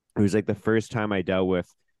was like the first time I dealt with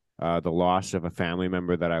the loss of a family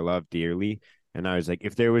member that I love dearly. And I was like,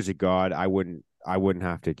 if there was a God, I wouldn't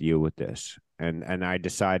have to deal with this. And I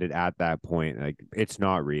decided at that point, like, it's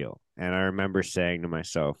not real. And I remember saying to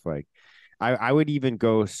myself, like, I would even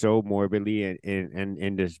go so morbidly and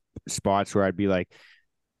into spots where I'd be like,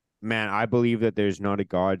 man, I believe that there's not a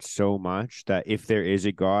God so much that if there is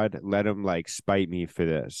a God, let him like spite me for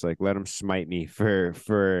this. Like, let him smite me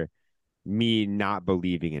for me not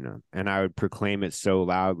believing in him. And I would proclaim it so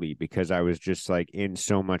loudly because I was just like in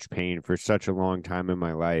so much pain for such a long time in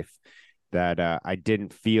my life that I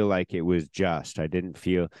didn't feel like it was just. I didn't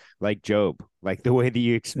feel like Job, like the way that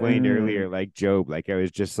you explained earlier, like Job. Like, I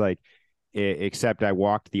was just like, except I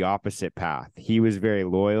walked the opposite path. He was very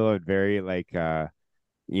loyal and very like,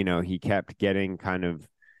 he kept getting kind of,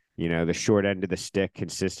 the short end of the stick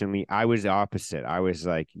consistently. I was opposite. I was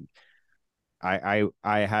like, I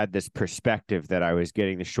had this perspective that I was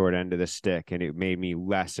getting the short end of the stick, and it made me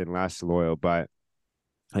less and less loyal. But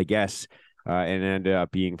I guess it ended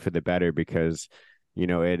up being for the better because,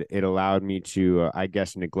 it allowed me to, I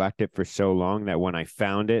guess, neglect it for so long that when I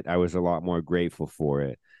found it, I was a lot more grateful for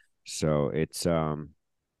it. So it's a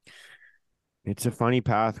funny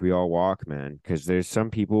path we all walk, man, because there's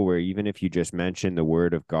some people where even if you just mention the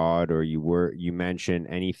word of God or you mention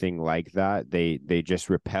anything like that, they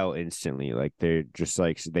just repel instantly. Like, they're just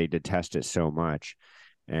like, they detest it so much.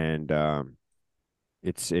 And I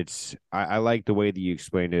like the way that you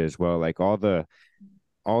explained it as well. Like, all the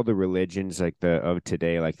religions like of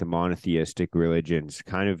today, like the monotheistic religions,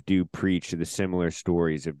 kind of do preach the similar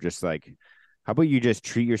stories of just like, how about you just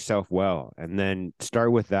treat yourself well and then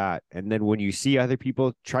start with that. And then when you see other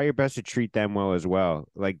people, try your best to treat them well as well.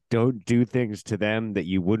 Like, don't do things to them that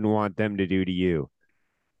you wouldn't want them to do to you.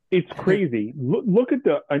 It's crazy. Look at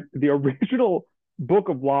the original book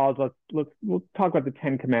of laws. We'll talk about the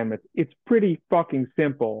 10 Commandments. It's pretty fucking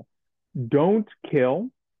simple. Don't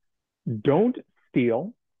kill, don't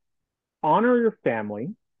steal, honor your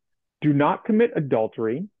family, do not commit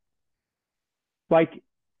adultery. Like,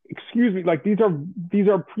 excuse me, like, these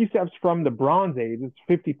are precepts from the Bronze Age. It's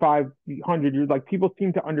 5,500 years. Like, people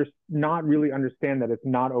seem to not really understand that it's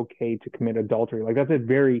not okay to commit adultery. Like, that's a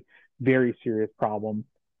very, very serious problem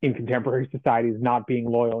in contemporary societies, not being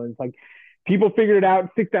loyal. And it's like, people figured it out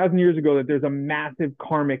 6,000 years ago that there's a massive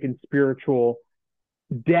karmic and spiritual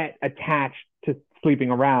debt attached to sleeping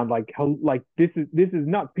around. Like, how, like, this is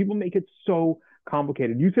nuts. People make it so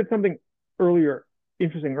complicated. You said something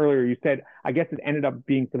interesting earlier. You said, I guess it ended up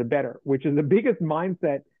being for the better, which is the biggest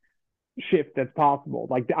mindset shift that's possible.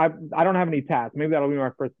 Like, I don't have any tats. Maybe that'll be my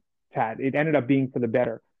first tat. It ended up being for the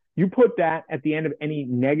better. You put that at the end of any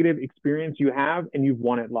negative experience you have, and you've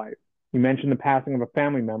won at life. You mentioned the passing of a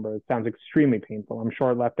family member. It sounds extremely painful. I'm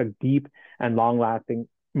sure it left a deep and long lasting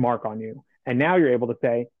mark on you. And now you're able to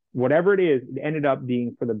say, whatever it is, it ended up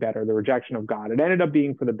being for the better, the rejection of God. It ended up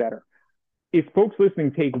being for the better. If folks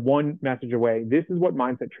listening take one message away, this is what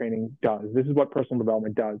mindset training does. This is what personal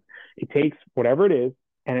development does. It takes whatever it is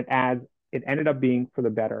and it ended up being for the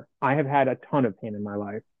better. I have had a ton of pain in my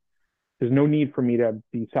life. There's no need for me to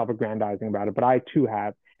be self-aggrandizing about it, but I too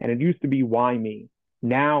have. And it used to be, why me?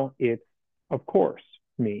 Now it's, of course,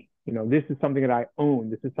 me. This is something that I own.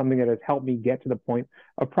 This is something that has helped me get to the point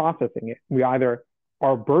of processing it. We either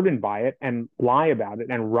are burdened by it and lie about it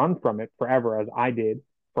and run from it forever, as I did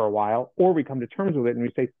for a while, or we come to terms with it and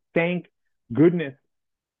we say, thank goodness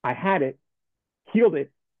I had it, healed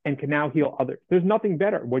it, and can now heal others. There's nothing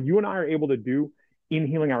better. What you and I are able to do in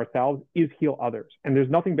healing ourselves is heal others. And there's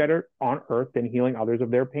nothing better on earth than healing others of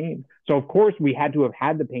their pain. So of course we had to have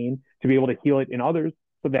had the pain to be able to heal it in others.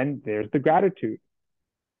 So then there's the gratitude.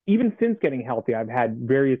 Even since getting healthy, I've had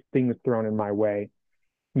various things thrown in my way,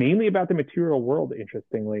 mainly about the material world,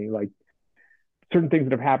 interestingly, like certain things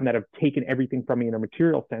that have happened that have taken everything from me in a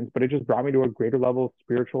material sense, but it just brought me to a greater level of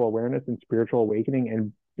spiritual awareness and spiritual awakening.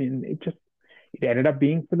 And it ended up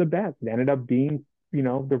being for the best. It ended up being,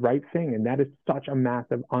 the right thing. And that is such a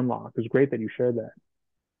massive unlock. It's great that you shared that.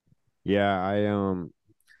 Yeah,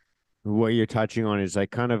 what you're touching on is like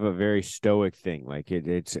kind of a very stoic thing. Like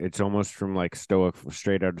it's almost from like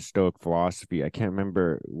straight out of stoic philosophy. I can't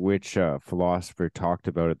remember which philosopher talked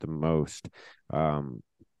about it the most.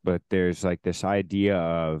 But there's like this idea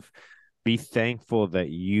of be thankful that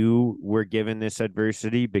you were given this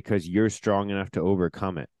adversity because you're strong enough to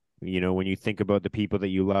overcome it. When you think about the people that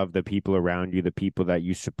you love, the people around you, the people that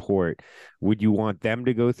you support, would you want them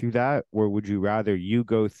to go through that? Or would you rather you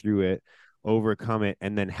go through it, overcome it,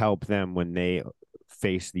 and then help them when they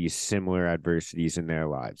face these similar adversities in their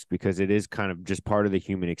lives? Because it is kind of just part of the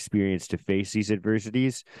human experience to face these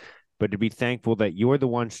adversities, but to be thankful that you're the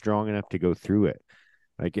one strong enough to go through it.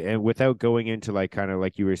 Like, and without going into like kind of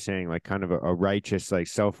like you were saying, like kind of a righteous, like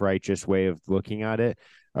self-righteous way of looking at it,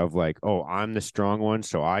 of like, oh, I'm the strong one,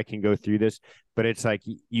 so I can go through this. But it's like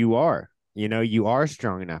you are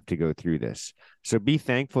strong enough to go through this. So be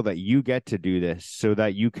thankful that you get to do this so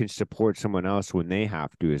that you can support someone else when they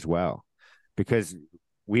have to as well. Because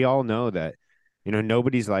we all know that,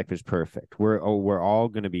 nobody's life is perfect. We're all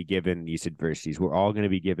going to be given these adversities. We're all going to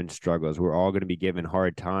be given struggles. We're all going to be given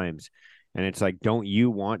hard times. And it's like, don't you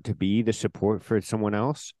want to be the support for someone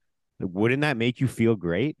else? Wouldn't that make you feel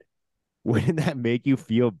great? Wouldn't that make you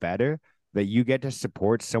feel better that you get to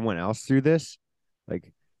support someone else through this?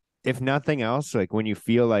 Like, if nothing else, like when you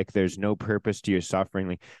feel like there's no purpose to your suffering,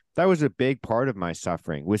 like that was a big part of my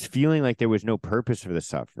suffering, was feeling like there was no purpose for the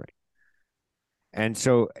suffering. And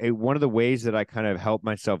so one of the ways that I kind of helped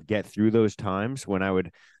myself get through those times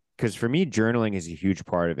because for me, journaling is a huge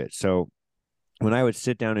part of it. So when I would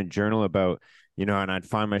sit down and journal about, and I'd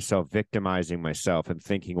find myself victimizing myself and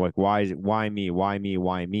thinking like, why me? Why me?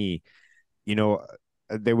 Why me?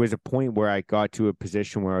 There was a point where I got to a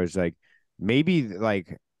position where I was like, maybe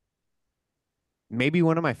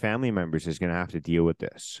one of my family members is going to have to deal with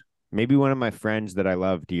this. Maybe one of my friends that I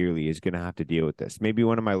love dearly is going to have to deal with this. Maybe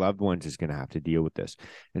one of my loved ones is going to have to deal with this.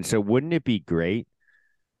 And so wouldn't it be great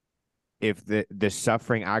if the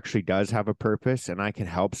suffering actually does have a purpose and I can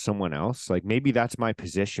help someone else? Like maybe that's my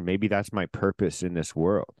position. Maybe that's my purpose in this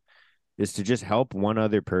world, is to just help one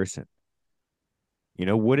other person.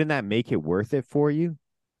 Wouldn't that make it worth it for you?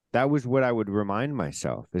 That was what I would remind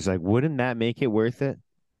myself, is like, wouldn't that make it worth it?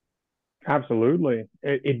 Absolutely.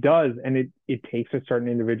 It does. And it takes a certain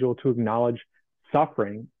individual to acknowledge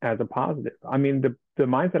suffering as a positive. I mean, the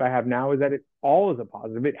mindset I have now is that it all is a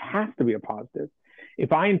positive. It has to be a positive.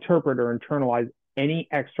 If I interpret or internalize any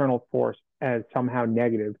external force as somehow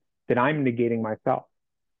negative, then I'm negating myself.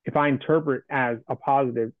 If I interpret as a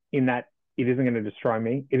positive in that it isn't going to destroy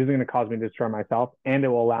me, it isn't going to cause me to destroy myself, and it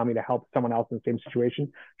will allow me to help someone else in the same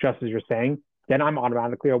situation, just as you're saying, then I'm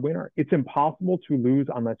automatically a winner. It's impossible to lose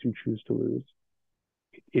unless you choose to lose.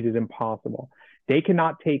 It is impossible. They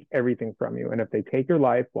cannot take everything from you. And if they take your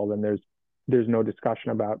life, well, then there's no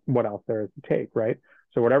discussion about what else there is to take, right?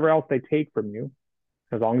 So whatever else they take from you,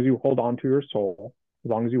 as long as you hold on to your soul, as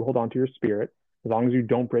long as you hold on to your spirit, as long as you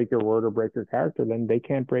don't break your word or break your character, then they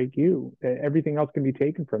can't break you. Everything else can be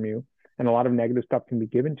taken from you. And a lot of negative stuff can be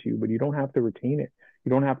given to you, but you don't have to retain it.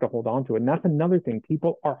 You don't have to hold on to it. And that's another thing.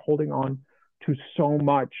 People are holding on to so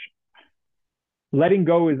much letting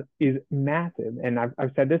go is massive. And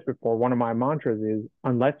I've said this before. One of my mantras is,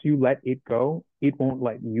 unless you let it go, it won't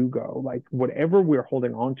let you go. Like whatever we're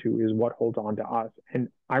holding on to is what holds on to us. And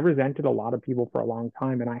I resented a lot of people for a long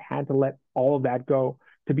time, and I had to let all of that go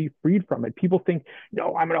to be freed from it. People think,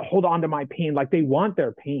 no, I'm going to hold on to my pain. Like they want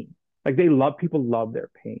their pain. Like people love their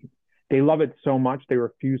pain. They love it so much they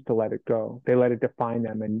refuse to let it go. They let it define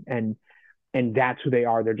them, and that's who they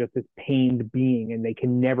are. They're just this pained being, and they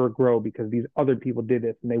can never grow because these other people did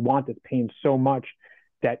this, and they want this pain so much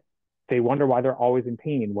that they wonder why they're always in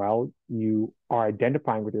pain. Well, you are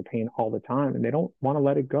identifying with your pain all the time, and they don't want to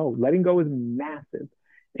let it go. Letting go is massive.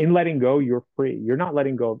 In letting go, you're free. You're not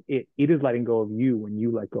letting go of it. It is letting go of you when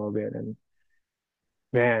you let go of it. And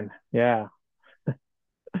man, yeah.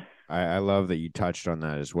 I love that you touched on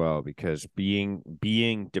that as well, because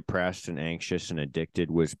being depressed and anxious and addicted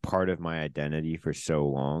was part of my identity for so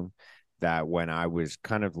long that when I was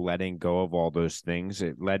kind of letting go of all those things,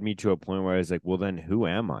 it led me to a point where I was like, well, then who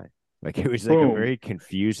am I? Like it was like a Boom. very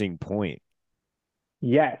confusing point.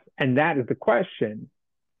 Yes. And that is the question.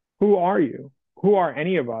 Who are you? Who are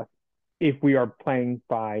any of us if we are playing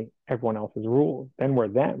by everyone else's rules? Then we're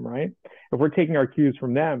them, right? If we're taking our cues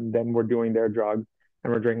from them, then we're doing their drugs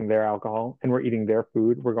and we're drinking their alcohol and we're eating their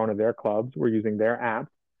food. We're going to their clubs. We're using their apps.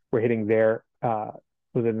 We're hitting their, was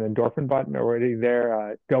it an endorphin button, or we're hitting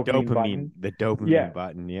their dopamine button? The Yeah, dopamine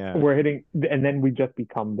button. Yeah. we're hitting, and then we just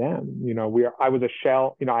become them. I was a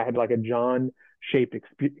shell. I had like a John shaped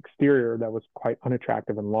exterior that was quite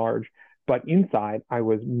unattractive and large, but inside I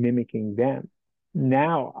was mimicking them.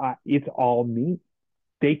 Now it's all me.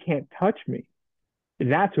 They can't touch me.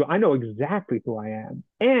 That's who I know, exactly who I am.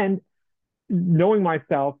 And knowing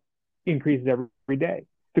myself increases every day.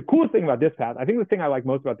 The coolest thing about this path, I think the thing I like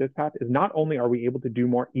most about this path, is not only are we able to do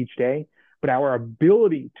more each day, but our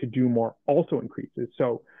ability to do more also increases.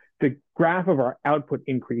 So the graph of our output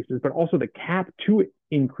increases, but also the cap to it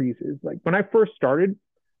increases. Like when I first started,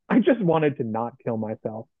 I just wanted to not kill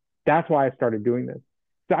myself. That's why I started doing this.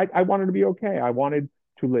 So I wanted to be okay. I wanted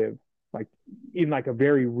to live like in like a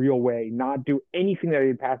very real way, not do anything that I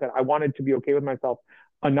did past that. I wanted to be okay with myself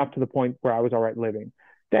enough to the point where I was all right living.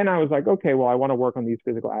 Then I was like, okay, well, I want to work on these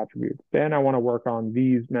physical attributes. Then I want to work on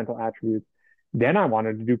these mental attributes. Then I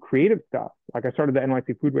wanted to do creative stuff. Like I started the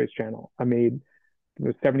NYC Food Waste channel. I made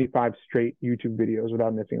 75 straight YouTube videos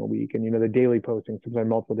without missing a week. And, the daily postings, sometimes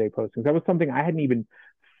multiple day postings. That was something I hadn't even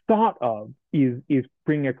thought of, is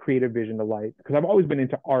bringing a creative vision to light, because I've always been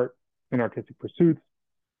into art and artistic pursuits.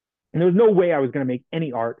 And there was no way I was going to make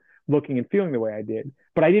any art looking and feeling the way I did.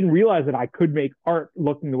 But I didn't realize that I could make art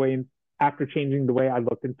looking the way after changing the way I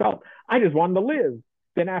looked and felt. I just wanted to live.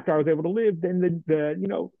 Then after I was able to live, then the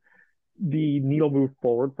needle moved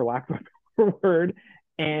forward, for lack of a word,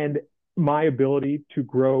 and my ability to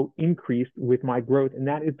grow increased with my growth. And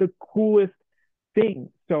that is the coolest thing.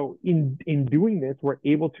 So in doing this, we're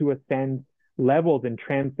able to ascend levels and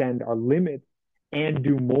transcend our limits and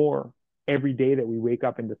do more every day that we wake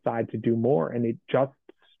up and decide to do more. And it just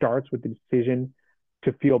starts with the decision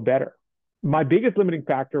to feel better. My biggest limiting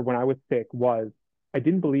factor when I was sick was I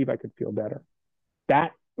didn't believe I could feel better.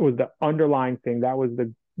 That was the underlying thing. That was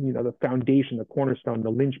the foundation, the cornerstone, the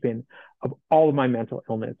linchpin of all of my mental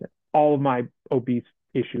illness, and all of my obese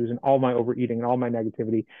issues, and all my overeating, and all my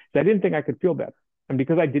negativity. So I didn't think I could feel better. And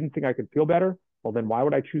because I didn't think I could feel better, well, then why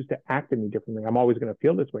would I choose to act any differently? I'm always going to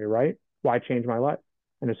feel this way, right? Why change my life?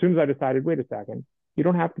 And as soon as I decided, wait a second, you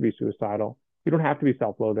don't have to be suicidal. You don't have to be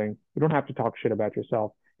self-loathing. You don't have to talk shit about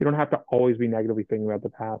yourself. You don't have to always be negatively thinking about the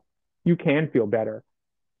past. You can feel better.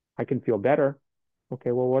 I can feel better.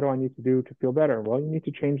 Okay, well, what do I need to do to feel better? Well, you need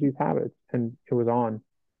to change these habits. And it was on.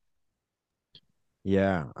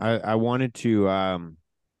 Yeah. I wanted to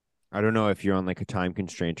I don't know if you're on like a time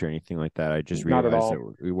constraint or anything like that. I just Not at realized that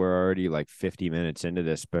all. we were already like 50 minutes into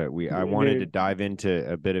this, but I wanted to Dude, dive into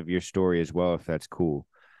a bit of your story as well, if that's cool.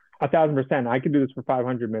 1,000%. I could do this for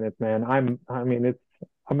 500 minutes, man. I'm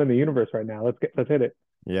in the universe right now. Let's hit it.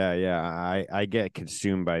 Yeah, yeah. I get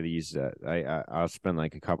consumed by these. I'll spend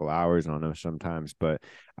like a couple hours on them sometimes, but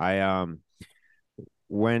I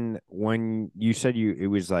when you said it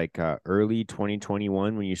was like early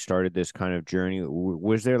 2021 when you started this kind of journey,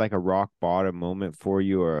 was there like a rock bottom moment for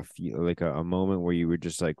you, or like a moment where you were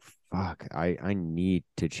just like, fuck, I need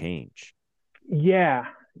to change? Yeah.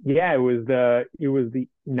 Yeah, it was the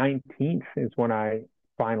 19th is when I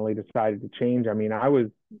finally decided to change. I mean,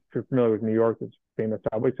 if you're familiar with New York, this famous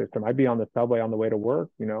subway system, I'd be on the subway on the way to work,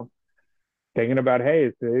 thinking about, hey,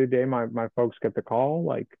 is today the day my folks get the call?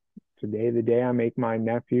 Like, today the day I make my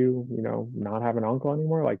nephew, not have an uncle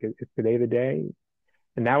anymore? Like, is today the day?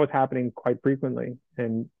 And that was happening quite frequently.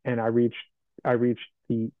 And I reached I reached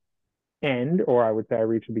the end, or I would say I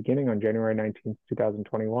reached the beginning on January 19th,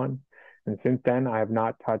 2021. And since then, I have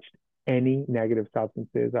not touched any negative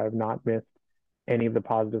substances. I have not missed any of the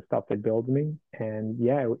positive stuff that builds me. And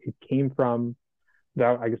yeah, it came from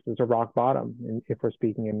that, I guess it's a rock bottom, if we're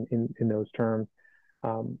speaking in those terms.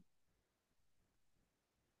 Um,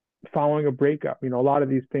 Following a breakup, a lot of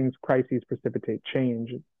these things, crises precipitate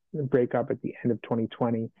change. The breakup at the end of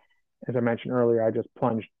 2020, as I mentioned earlier, I just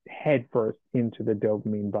plunged headfirst into the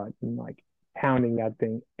dopamine button, like pounding that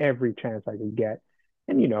thing every chance I could get.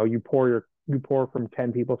 And you pour from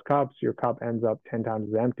 10 people's cups, your cup ends up 10 times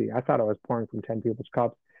as empty. I thought I was pouring from 10 people's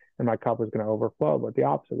cups and my cup was going to overflow, but the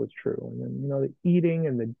opposite was true. And then, the eating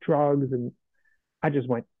and the drugs, and I just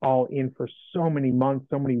went all in for so many months,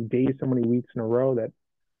 so many days, so many weeks in a row that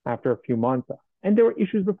after a few months, and there were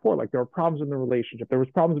issues before, like there were problems in the relationship, there was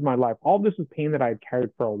problems in my life. All this was pain that I had carried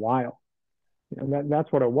for a while.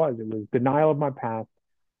 That's what it was. It was denial of my past,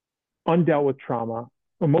 undealt with trauma,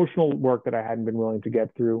 emotional work that I hadn't been willing to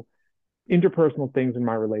get through, interpersonal things in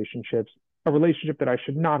my relationships, a relationship that I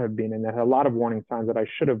should not have been in, that had a lot of warning signs that I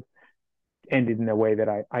should have ended in a way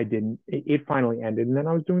that I didn't. It finally ended. And then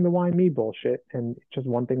I was doing the why me bullshit. And just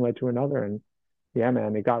one thing led to another. And yeah,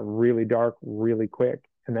 man, it got really dark really quick.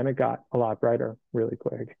 And then it got a lot brighter really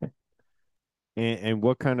quick. And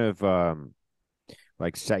what kind of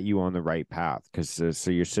like set you on the right path? Because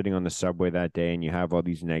so you're sitting on the subway that day and you have all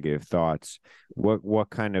these negative thoughts. What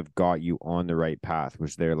kind of got you on the right path?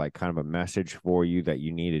 Was there like kind of a message for you that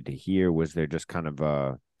you needed to hear? Was there just kind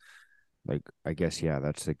of like, I guess, yeah,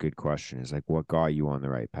 that's a good question, is like what got you on the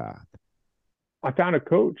right path? I found a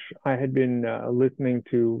coach. I had been listening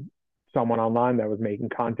to someone online that was making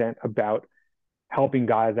content about helping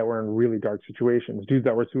guys that were in really dark situations, dudes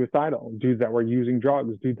that were suicidal, dudes that were using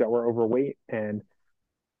drugs, dudes that were overweight. And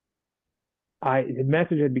the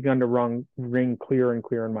message had begun to ring clear and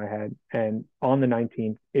clear in my head. And on the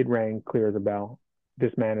 19th, it rang clear as a bell.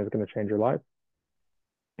 This man is going to change your life.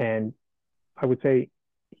 And I would say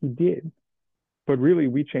he did. But really,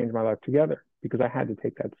 we changed my life together because I had to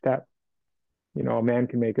take that step. A man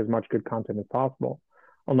can make as much good content as possible.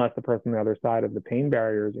 Unless the person on the other side of the pain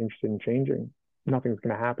barrier is interested in changing, nothing's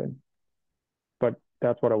going to happen. But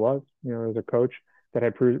that's what it was. It was a coach that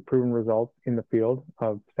had proven results in the field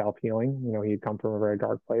of self-healing. He had come from a very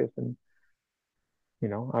dark place, and,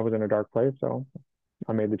 I was in a dark place. So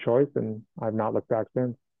I made the choice and I've not looked back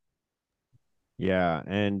since. Yeah.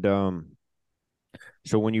 And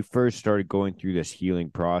so when you first started going through this healing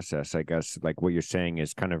process, I guess like what you're saying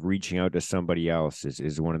is kind of reaching out to somebody else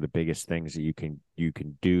is one of the biggest things that you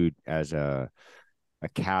can do as a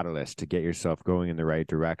catalyst to get yourself going in the right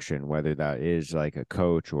direction, whether that is like a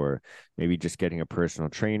coach or maybe just getting a personal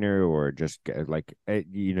trainer or just like,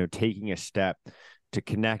 taking a step to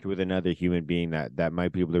connect with another human being that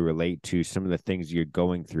might be able to relate to some of the things you're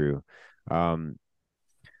going through.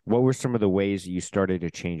 What were some of the ways that you started to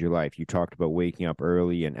change your life? You talked about waking up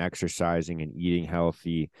early and exercising and eating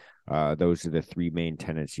healthy. Those are the three main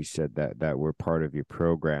tenets you said that were part of your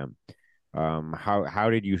program. How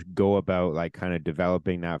did you go about like kind of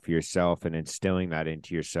developing that for yourself and instilling that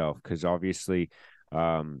into yourself? Because obviously,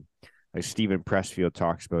 like Steven Pressfield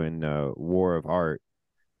talks about in the War of Art,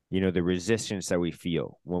 the resistance that we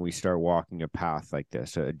feel when we start walking a path like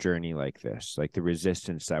this, a journey like this, like the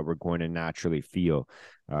resistance that we're going to naturally feel.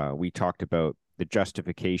 We talked about the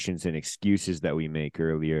justifications and excuses that we make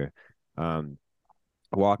earlier.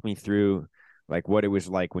 Walk me through like what it was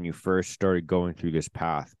like when you first started going through this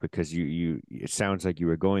path, because it sounds like you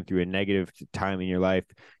were going through a negative time in your life.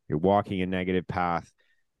 You're walking a negative path.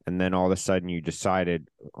 And then all of a sudden you decided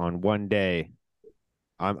on one day,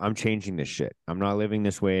 I'm changing this shit. I'm not living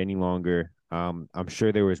this way any longer. I'm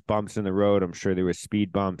sure there was bumps in the road. I'm sure there was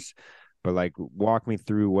speed bumps, but like walk me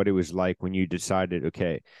through what it was like when you decided,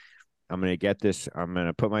 okay, I'm going to get this. I'm going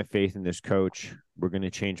to put my faith in this coach. We're going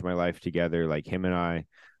to change my life together. Like him and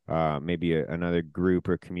I, maybe another group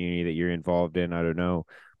or community that you're involved in. I don't know.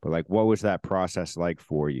 But like, what was that process like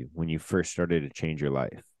for you when you first started to change your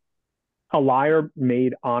life? A liar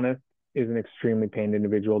made honest is an extremely pained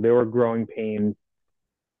individual. There were growing pains.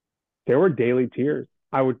 There were daily tears.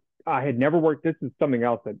 I had never worked. This is something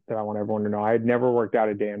else that I want everyone to know. I had never worked out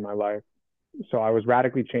a day in my life. So I was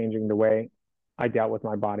radically changing the way I dealt with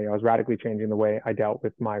my body. I was radically changing the way I dealt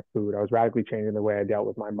with my food. I was radically changing the way I dealt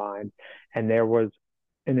with my mind. And there was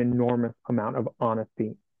an enormous amount of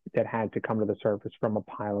honesty that had to come to the surface from a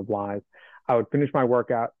pile of lies. I would finish my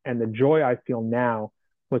workout, and the joy I feel now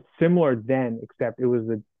was similar then, except it was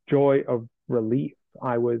the joy of relief.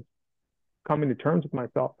 I was coming to terms with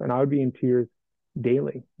myself, and I would be in tears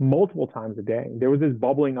daily, multiple times a day. There was this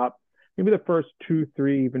bubbling up maybe the first 2,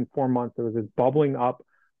 3, even 4 months, there was this bubbling up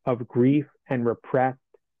of grief and repressed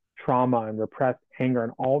trauma and repressed anger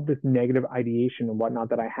and all this negative ideation and whatnot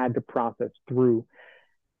that I had to process through.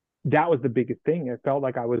 That was the biggest thing. It felt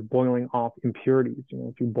like I was boiling off impurities.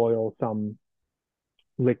 If you boil some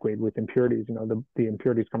liquid with impurities, the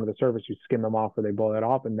impurities come to the surface, you skim them off or they boil it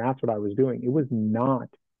off. And that's what I was doing. It was not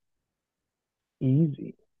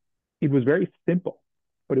easy. It was very simple,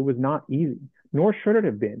 but it was not easy, nor should it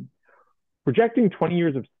have been. Rejecting 20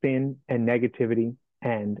 years of sin and negativity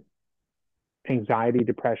and anxiety,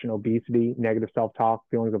 depression, obesity, negative self-talk,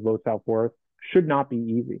 feelings of low self-worth should not be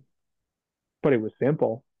easy. But it was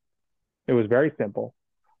simple. It was very simple.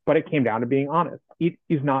 But it came down to being honest. It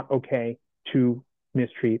is not okay to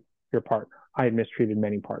mistreat your partner. I had mistreated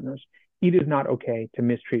many partners. It is not okay to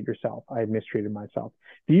mistreat yourself. I had mistreated myself.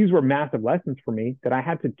 These were massive lessons for me that I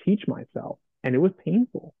had to teach myself, and it was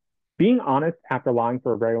painful. Being honest after lying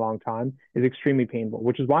for a very long time is extremely painful,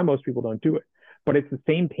 which is why most people don't do it. But it's the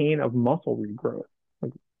same pain of muscle regrowth.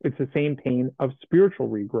 It's the same pain of spiritual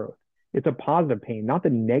regrowth. It's a positive pain, not the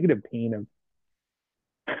negative pain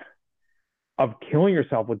of killing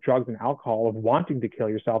yourself with drugs and alcohol, of wanting to kill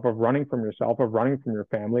yourself, of running from yourself, of running from your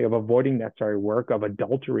family, of avoiding necessary work, of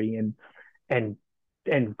adultery and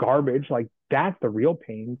garbage. Like, that's the real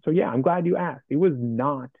pain. So yeah, I'm glad you asked. It was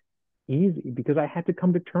not easy because I had to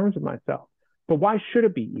come to terms with myself. But why should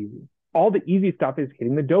it be easy? All the easy stuff is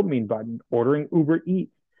hitting the dopamine button, ordering Uber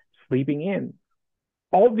Eats, sleeping in.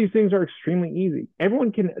 All of these things are extremely easy.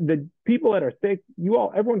 Everyone can, the people that are sick,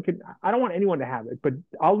 everyone can, I don't want anyone to have it, but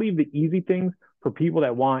I'll leave the easy things for people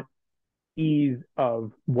that want ease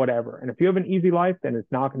of whatever. And if you have an easy life, then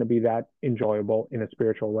it's not going to be that enjoyable in a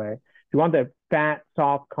spiritual way. If you want that fat,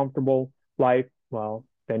 soft, comfortable life, well,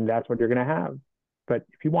 then that's what you're going to have. But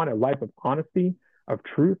if you want a life of honesty, of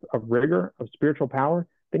truth, of rigor, of spiritual power,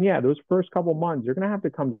 then yeah, those first couple months, you're going to have to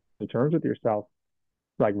come to terms with yourself,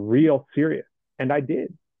 like real serious. And I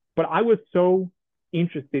did. But I was so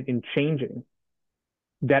interested in changing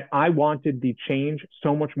that I wanted the change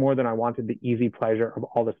so much more than I wanted the easy pleasure of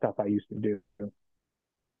all the stuff I used to do.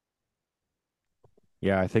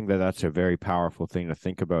 Yeah, I think that that's a very powerful thing to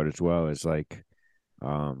think about as well, is like,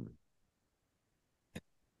 you're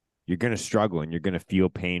going to struggle and you're going to feel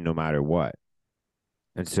pain no matter what.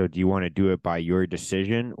 And so do you want to do it by your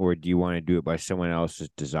decision, or do you want to do it by someone else's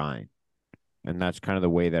design? And that's kind of the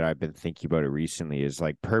way that I've been thinking about it recently, is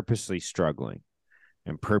like purposely struggling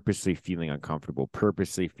and purposely feeling uncomfortable,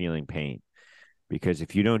 purposely feeling pain. Because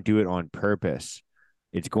if you don't do it on purpose,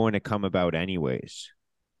 it's going to come about anyways.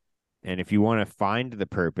 And if you want to find the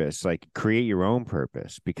purpose, like create your own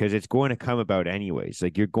purpose, because it's going to come about anyways.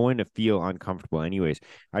 Like, you're going to feel uncomfortable anyways.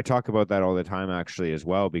 I talk about that all the time actually as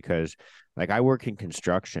well, because like I work in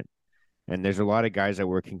construction, and there's a lot of guys that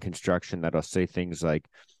work in construction that'll say things like,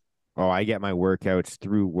 oh, I get my workouts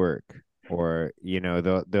through work. Or,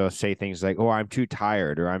 they'll say things like, oh, I'm too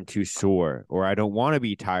tired, or I'm too sore, or I don't want to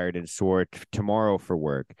be tired and sore tomorrow for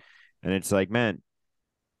work. And it's like, man,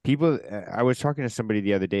 people, I was talking to somebody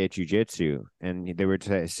the other day at jiu-jitsu, and they were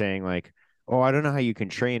saying like, oh, I don't know how you can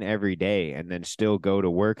train every day and then still go to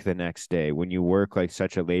work the next day when you work like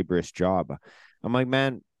such a laborious job. I'm like,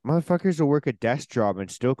 man, motherfuckers will work a desk job and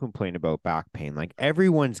still complain about back pain. Like,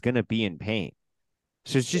 everyone's going to be in pain.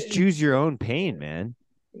 So it's just choose your own pain, man.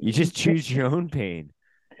 You just choose your own pain.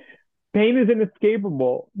 Pain is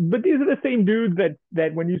inescapable. But these are the same dudes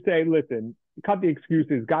that when you say, listen, cut the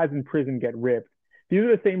excuses, guys in prison get ripped. These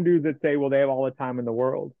are the same dudes that say, well, they have all the time in the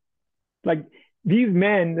world. Like, these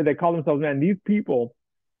men that call themselves men, these people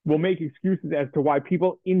will make excuses as to why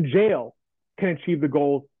people in jail can achieve the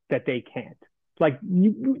goals that they can't. Like,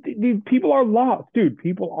 these people are lost, dude.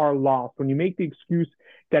 People are lost. When you make the excuse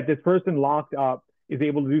that this person locked up is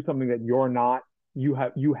able to do something that you're not, you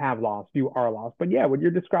have lost, you are lost. But yeah, what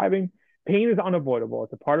you're describing, pain is unavoidable.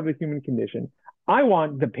 It's a part of the human condition. I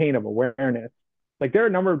want the pain of awareness. Like, there are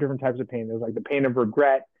a number of different types of pain. There's like the pain of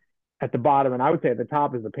regret at the bottom, and I would say at the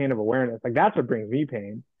top is the pain of awareness. Like, that's what brings me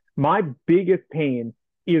pain. My biggest pain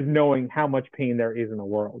is knowing how much pain there is in the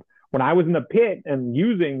world. When I was in the pit and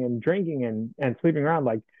using and drinking and sleeping around,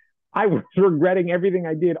 like, I was regretting everything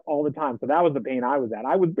I did all the time. So that was the pain I was at.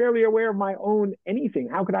 I was barely aware of my own anything.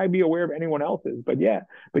 How could I be aware of anyone else's? But yeah,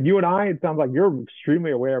 but you and I, it sounds like you're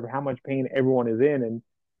extremely aware of how much pain everyone is in. And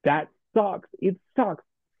that sucks. It sucks.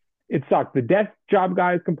 It sucks. The desk job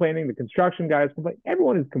guy is complaining. The construction guy is complaining.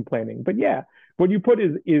 Everyone is complaining. But yeah, what you put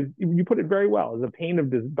is you put it very well. Is the pain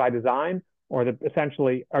of by design, or is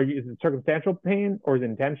it circumstantial pain, or is it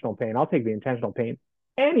intentional pain? I'll take the intentional pain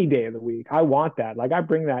any day of the week. I want that. Like, I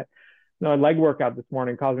bring that. No, leg workout this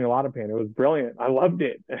morning caused me a lot of pain. It was brilliant. I loved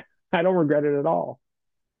it. I don't regret it at all.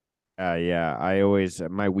 Yeah, I always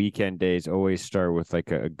my weekend days always start with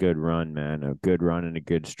like a good run, man, a good run and a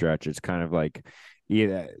good stretch. It's kind of like,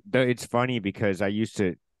 yeah, it's funny because I used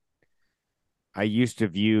to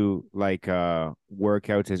view like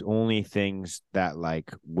workouts as only things that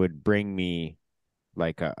like would bring me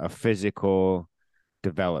like a physical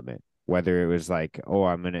development, whether it was like, oh,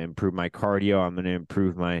 I'm going to improve my cardio, I'm going to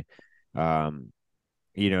improve my um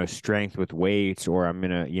strength with weights, or I'm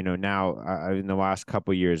gonna, now in the last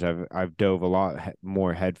couple of years, I've dove a lot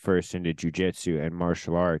more headfirst into jujitsu and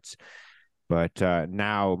martial arts. But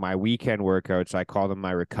now my weekend workouts, I call them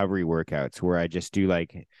my recovery workouts, where I just do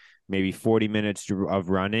like maybe 40 minutes of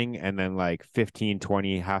running and then like 15,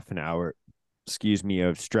 20, half an hour, excuse me,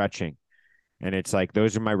 of stretching. And it's like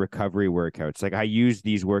those are my recovery workouts. Like I use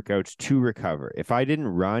these workouts to recover. If I didn't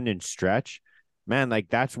run and stretch, man, like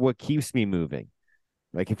that's what keeps me moving.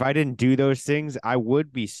 Like if I didn't do those things, I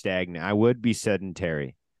would be stagnant. I would be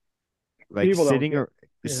sedentary. Like People don't get,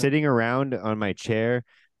 yeah. sitting around on my chair,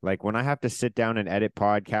 like when I have to sit down and edit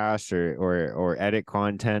podcasts or edit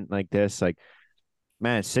content like this, like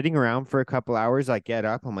man, sitting around for a couple hours, I get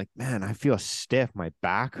up, I'm like, man, I feel stiff. My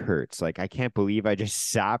back hurts. Like I can't believe I just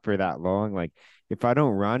sat for that long. Like if I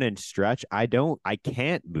don't run and stretch, I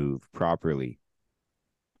can't move properly.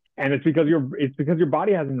 And it's because your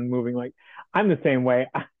body hasn't been moving. Like I'm the same way.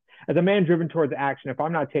 As a man driven towards action, if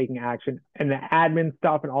I'm not taking action and the admin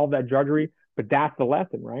stuff and all that drudgery, but that's the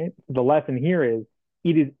lesson, right? The lesson here is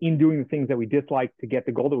it is in doing the things that we dislike to get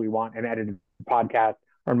the goal that we want and edit a podcast,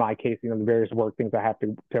 or in my case, the various work things I have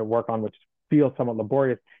to work on, which feels somewhat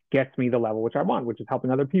laborious, gets me the level which I want, which is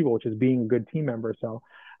helping other people, which is being a good team member. So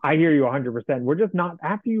I hear you 100%. We're just not,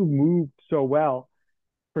 after you move so well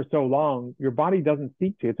for so long, your body doesn't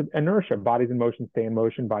seek to. It's inertia. Bodies in motion stay in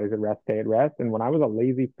motion. Bodies at rest stay at rest. And when I was a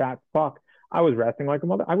lazy fat fuck, I was resting like a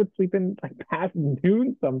mother. I would sleep in like past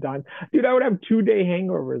noon sometimes. Dude, I would have 2 day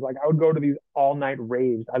hangovers. Like I would go to these all night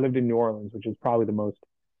raves. I lived in New Orleans, which is probably the most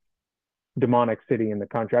demonic city in the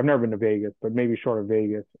country. I've never been to Vegas, but maybe short of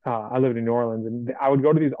Vegas. I lived in New Orleans, and I would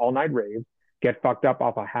go to these all night raves, get fucked up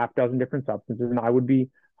off a half dozen different substances, and I would be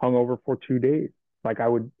hungover for 2 days. Like I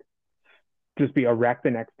would just be a wreck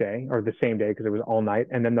the next day or the same day because it was all night,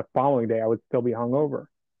 and then the following day I would still be hungover.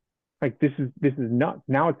 Like this is nuts.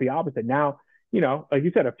 Now it's the opposite. Now, like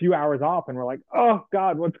you said, a few hours off, and we're like, oh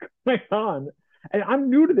God, what's going on? And I'm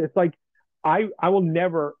new to this. Like, I will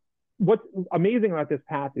never. What's amazing about this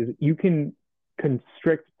path is you can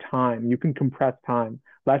constrict time. You can compress time.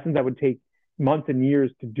 Lessons that would take months and years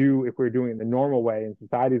to do if we were doing it the normal way in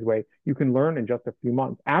society's way, you can learn in just a few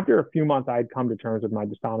months. After a few months, I'd come to terms with my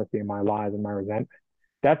dishonesty and my lies and my resentment.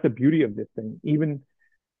 That's the beauty of this thing. Even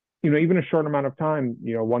a short amount of time,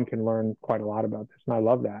 one can learn quite a lot about this. And I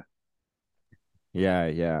love that. Yeah,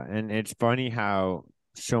 yeah. And it's funny how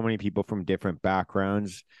so many people from different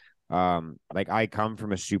backgrounds, like I come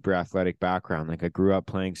from a super athletic background. Like I grew up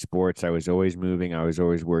playing sports. I was always moving. I was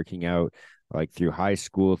always working out. Like through high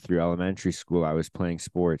school, through elementary school, I was playing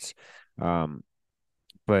sports. Um,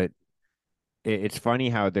 but it's funny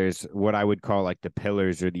how there's what I would call like the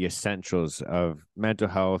pillars or the essentials of mental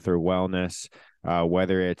health or wellness,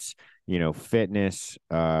 whether it's, fitness,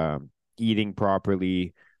 eating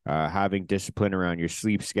properly, having discipline around your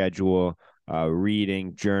sleep schedule,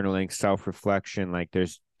 reading, journaling, self-reflection. Like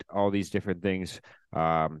there's all these different things,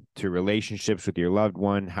 to relationships with your loved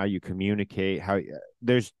one, how you communicate,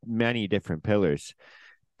 there's many different pillars.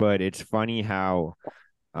 But it's funny how,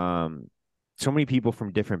 so many people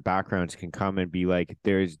from different backgrounds can come and be like,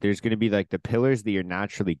 there's going to be like the pillars that you're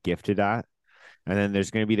naturally gifted at, and then there's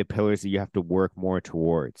going to be the pillars that you have to work more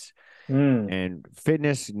towards. Mm. And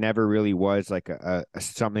fitness never really was like a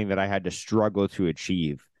something that I had to struggle to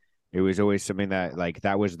achieve. It was always something that like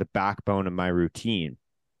that was the backbone of my routine.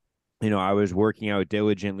 I was working out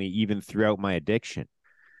diligently even throughout my addiction.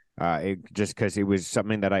 Just because it was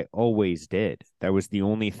something that I always did. That was the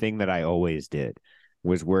only thing that I always did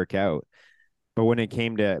was work out. But when it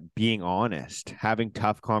came to being honest, having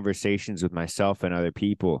tough conversations with myself and other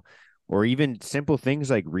people, or even simple things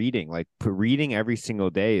like reading, like reading every single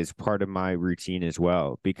day is part of my routine as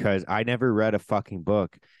well, because I never read a fucking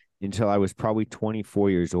book until I was probably 24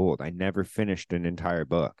 years old. I never finished an entire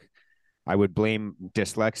book. I would blame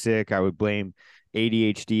dyslexic. I would blame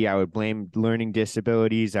ADHD. I would blame learning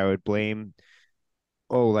disabilities. I would blame,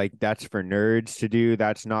 oh, like that's for nerds to do.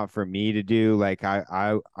 That's not for me to do. Like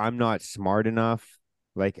I'm not smart enough.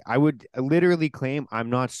 Like I would literally claim I'm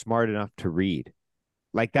not smart enough to read.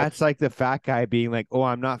 Like That's that's like the fat guy being like, oh,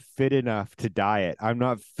 I'm not fit enough to diet. I'm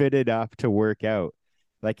not fit enough to work out.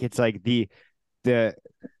 Like it's like the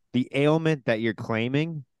the ailment that you're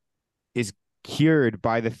claiming is cured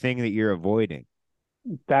by the thing that you're avoiding.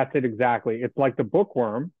 That's it exactly. It's like the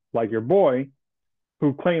bookworm, like your boy,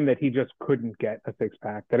 who claimed that he just couldn't get a six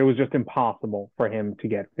pack, that it was just impossible for him to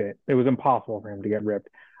get fit. It was impossible for him to get ripped.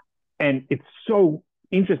 And it's so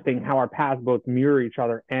interesting how our paths both mirror each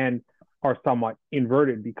other and are somewhat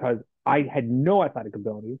inverted, because I had no athletic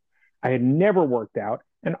abilities. I had never worked out,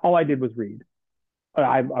 and all I did was read.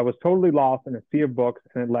 I was totally lost in a sea of books,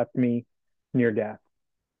 and it left me near death.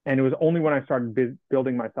 And it was only when I started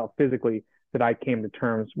building myself physically that I came to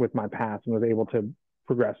terms with my past and was able to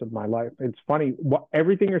progress with my life. It's funny,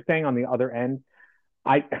 everything you're saying on the other end.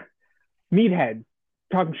 I meatheads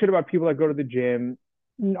talking shit about people that go to the gym,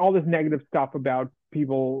 all this negative stuff about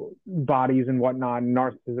people bodies and whatnot, and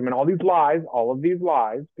narcissism and all of these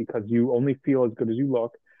lies, because you only feel as good as you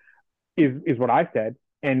look, is what I said.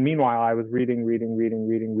 And meanwhile, I was reading.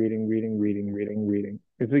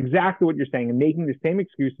 It's exactly what you're saying, and making the same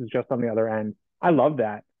excuses just on the other end. I love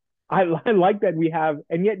that. I like that we have,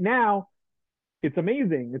 and yet now it's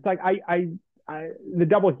amazing. It's like the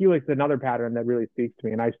double helix is another pattern that really speaks to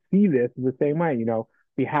me, and I see this the same way.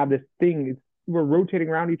 We have this thing. We're rotating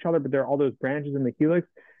around each other, but there are all those branches in the helix.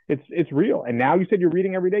 It's real. And now you said you're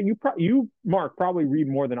reading every day. You Mark probably read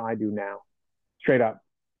more than I do now, straight up.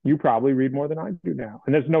 You probably read more than I do now,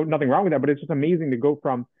 and there's nothing wrong with that. But it's just amazing to go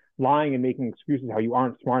from lying and making excuses how you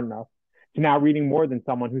aren't smart enough to now reading more than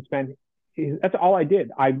someone who spent. That's all I did.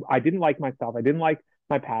 I didn't like myself. I didn't like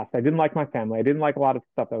my past. I didn't like my family. I didn't like a lot of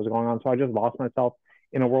stuff that was going on. So I just lost myself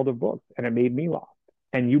in a world of books, and it made me lost.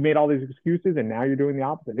 And you made all these excuses, and now you're doing the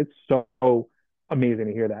opposite. It's so amazing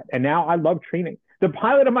to hear that. And now I love training. The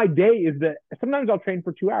pilot of my day is that sometimes I'll train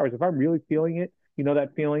for 2 hours. If I'm really feeling it,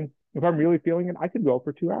 that feeling, if I'm really feeling it, I could go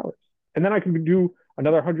for 2 hours. And then I could do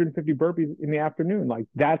another 150 burpees in the afternoon. Like,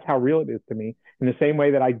 that's how real it is to me. In the same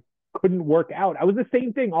way that I couldn't work out. I was the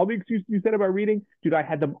same thing. All the excuses you said about reading, dude, I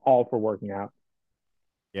had them all for working out.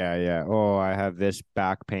 Yeah. Oh, I have this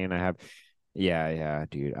back pain. Yeah,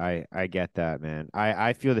 dude. I get that, man.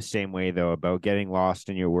 I feel the same way though about getting lost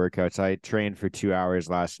in your workouts. I trained for 2 hours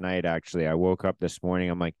last night, actually. I woke up this morning.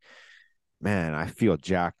 I'm like, man, I feel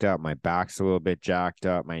jacked up. My back's a little bit jacked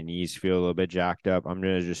up. My knees feel a little bit jacked up. I'm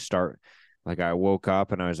gonna just start. Like, I woke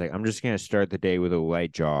up and I was like, I'm just gonna start the day with a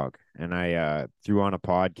light jog. And I threw on a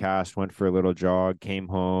podcast, went for a little jog, came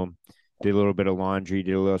home, did a little bit of laundry,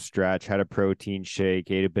 did a little stretch, had a protein shake,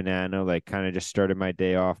 ate a banana, like kind of just started my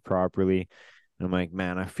day off properly. And I'm like,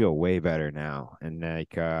 man, I feel way better now. And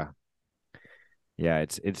like yeah,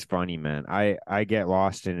 it's funny, man. I get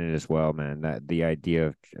lost in it as well, man. That the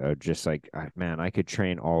idea of just like, man, I could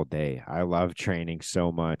train all day. I love training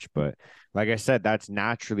so much, but like I said, that's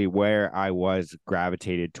naturally where I was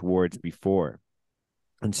gravitated towards before.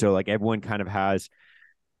 And so like everyone kind of has,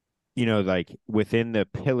 like within the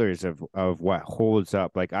pillars of what holds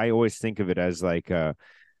up. Like, I always think of it as like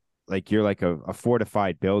you're like a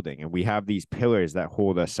fortified building, and we have these pillars that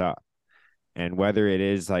hold us up. And whether it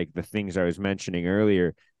is like the things I was mentioning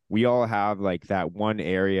earlier, we all have like that one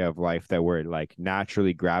area of life that we're like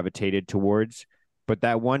naturally gravitated towards, but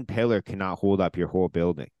that one pillar cannot hold up your whole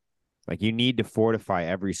building. Like, you need to fortify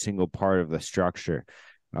every single part of the structure.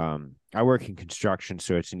 I work in construction,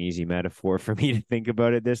 so it's an easy metaphor for me to think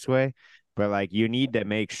about it this way. But like, you need to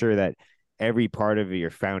make sure that every part of your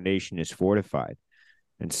foundation is fortified.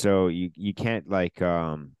 And so you can't like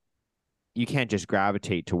you can't just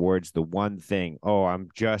gravitate towards the one thing. Oh, I'm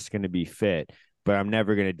just going to be fit, but I'm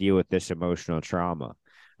never going to deal with this emotional trauma.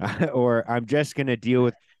 Or I'm just going to deal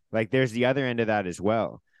with, like, there's the other end of that as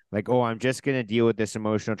well. Like, oh, I'm just going to deal with this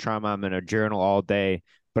emotional trauma. I'm going to journal all day,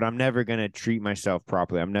 but I'm never going to treat myself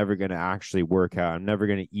properly. I'm never going to actually work out. I'm never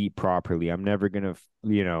going to eat properly. I'm never going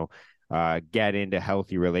to, get into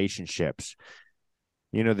healthy relationships.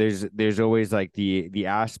 There's always like the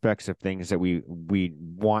aspects of things that we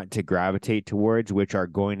want to gravitate towards, which are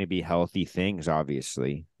going to be healthy things,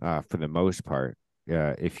 obviously, for the most part,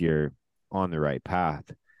 if you're on the right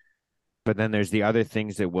path. But then there's the other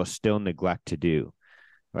things that we'll still neglect to do.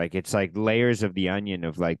 Like, it's like layers of the onion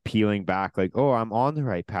of like peeling back, like, oh, I'm on the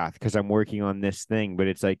right path because I'm working on this thing, but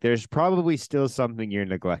it's like there's probably still something you're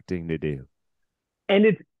neglecting to do. And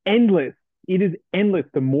it's endless. It is endless.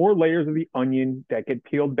 The more layers of the onion that get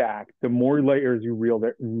peeled back, the more layers you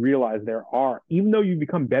realize there are. Even though you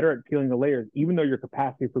become better at peeling the layers, even though your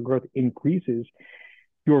capacity for growth increases,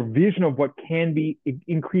 your vision of what can be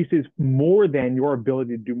increases more than your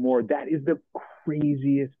ability to do more. That is the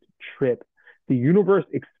craziest trip. The universe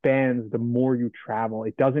expands the more you travel.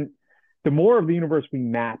 It doesn't, the more of the universe we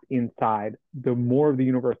map inside, the more of the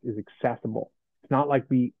universe is accessible. It's not like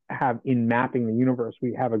we have, in mapping the universe,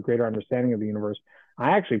 we have a greater understanding of the universe.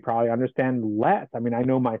 I actually probably understand less. I mean, I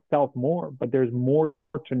know myself more, but there's more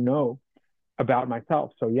to know about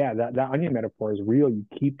myself. So yeah, that onion metaphor is real. You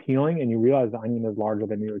keep peeling and you realize the onion is larger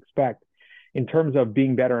than you expect. In terms of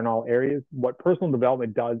being better in all areas, what personal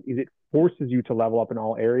development does is it forces you to level up in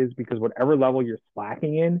all areas, because whatever level you're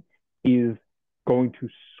slacking in is going to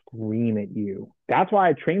scream at you. That's why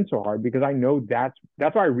I train so hard, because I know that's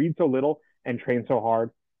why I read so little and train so hard,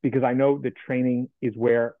 because I know the training is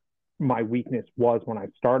where my weakness was when I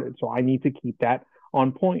started. So I need to keep that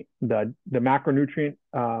on point. The macronutrient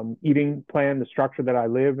eating plan, the structure that I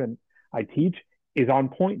live and I teach is on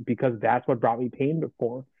point, because that's what brought me pain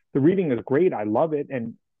before. The reading is great. I love it.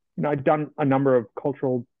 And I've done a number of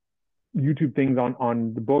cultural YouTube things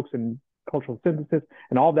on the books and cultural synthesis,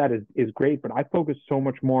 and all that is great. But I focus so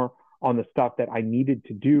much more on the stuff that I needed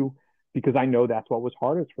to do, because I know that's what was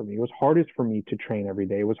hardest for me. It was hardest for me to train every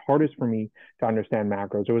day. It was hardest for me to understand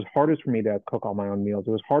macros. It was hardest for me to cook all my own meals.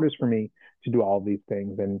 It was hardest for me to do all of these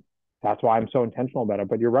things. And that's why I'm so intentional about it.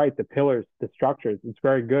 But you're right, the pillars, the structures, it's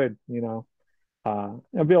very good.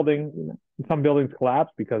 A building, some buildings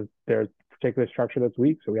collapse because there's a particular structure that's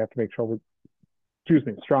weak. So we have to make sure we're,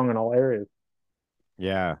 strong in all areas.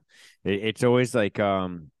 Yeah. It's always like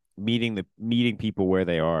meeting people where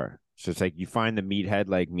they are. So it's like you find the meathead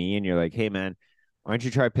like me and you're like, hey man, why don't you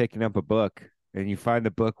try picking up a book? And you find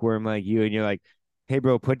the bookworm like you and you're like, hey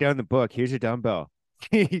bro, put down the book. Here's a dumbbell.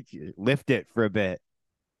 Lift it for a bit.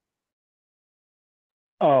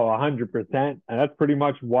 Oh, 100%. And that's pretty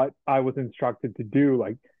much what I was instructed to do.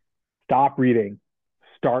 Like, stop reading,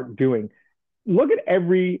 start doing. Look at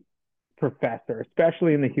every professor,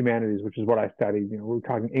 especially in the humanities, which is what I studied. We're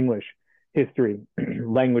talking English, history,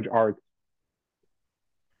 language arts,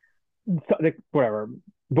 whatever,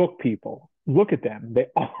 book people. Look at them. They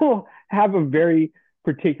all have a very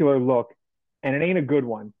particular look, and it ain't a good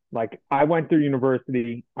one. Like, I went through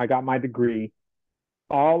university, I got my degree.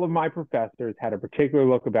 All of my professors had a particular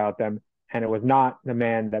look about them, and it was not the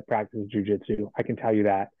man that practices jujitsu. I can tell you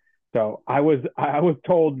that. So I was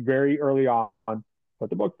told very early on, put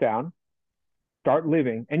the book down, start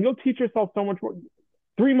living, and you'll teach yourself so much more.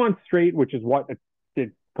 3 months straight, which is what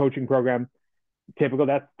the coaching program typical.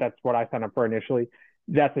 That's what I signed up for initially.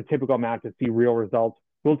 That's a typical amount to see real results.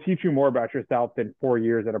 Will teach you more about yourself than 4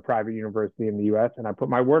 years at a private university in the U.S. And I put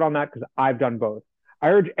my word on that, because I've done both. I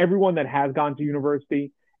urge everyone that has gone to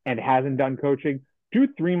university and hasn't done coaching, do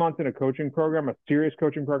 3 months in a coaching program, a serious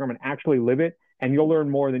coaching program, and actually live it. And you'll learn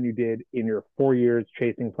more than you did in your 4 years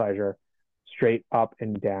chasing pleasure, straight up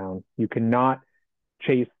and down. You cannot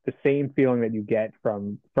chase the same feeling that you get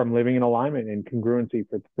from living in alignment and congruency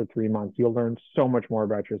for 3 months. You'll learn so much more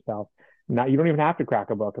about yourself. Not, you don't even have to crack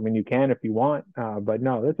a book. I mean, you can if you want, but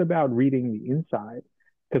no, it's about reading the inside.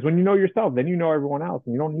 Because when you know yourself, then you know everyone else,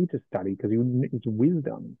 and you don't need to study, because it's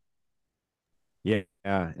wisdom. Yeah,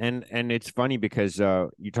 and it's funny because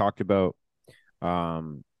you talked about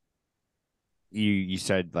um you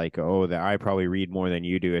said like, oh, that I probably read more than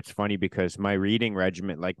you do. It's funny because my reading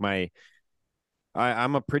regimen, like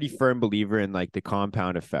I'm a pretty firm believer in like the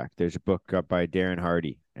compound effect. There's a book up by Darren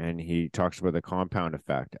Hardy, and he talks about the compound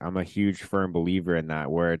effect. I'm a huge firm believer in that,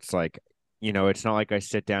 where it's like, it's not like I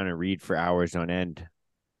sit down and read for hours on end.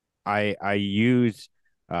 I use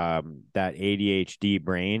that ADHD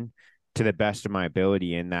brain to the best of my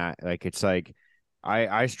ability, in that like it's like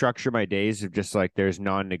I structure my days of just like there's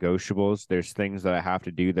non-negotiables. There's things that I have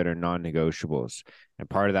to do that are non-negotiables. And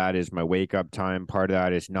part of that is my wake up time. Part of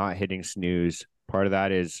that is not hitting snooze. Part of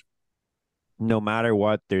that is no matter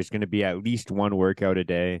what, there's going to be at least one workout a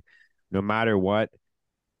day. No matter what,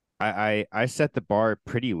 I set the bar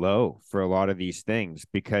pretty low for a lot of these things,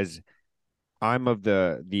 because I'm of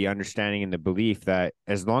the understanding and the belief that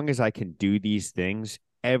as long as I can do these things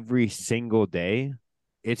every single day,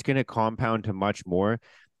 it's going to compound to much more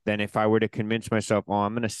than if I were to convince myself, oh,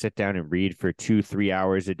 I'm going to sit down and read for 2-3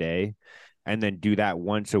 hours a day and then do that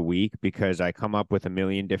once a week, because I come up with a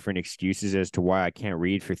million different excuses as to why I can't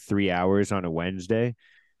read for 3 hours on a Wednesday,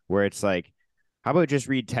 where it's like, how about just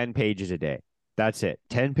read 10 pages a day? That's it.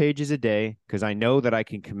 10 pages a day, because I know that I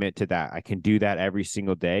can commit to that. I can do that every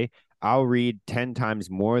single day. I'll read 10 times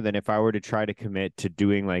more than if I were to try to commit to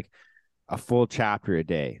doing like a full chapter a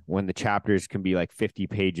day, when the chapters can be like 50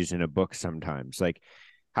 pages in a book sometimes. Like,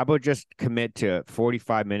 how about just commit to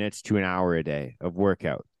 45 minutes to an hour a day of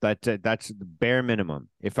workout? That's the bare minimum.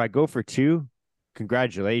 If I go for 2,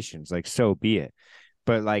 congratulations, like so be it.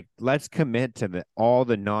 But like, let's commit to all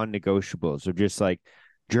the non-negotiables of just like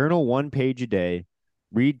journal 1 page a day,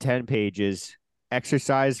 read 10 pages,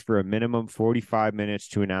 exercise for a minimum 45 minutes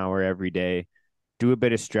to an hour every day, do a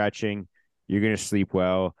bit of stretching. You're going to sleep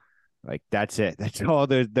well. Like that's it. That's all.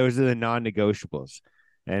 Those are the non-negotiables.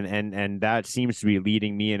 And that seems to be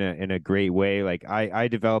leading me in a great way. Like I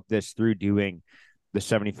developed this through doing the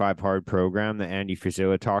 75 hard program that Andy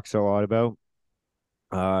Frisella talks a lot about.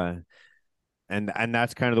 Uh and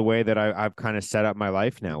that's kind of the way that I've kind of set up my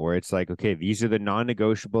life now, where it's like, okay, these are the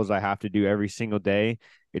non-negotiables I have to do every single day.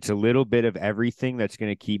 It's a little bit of everything that's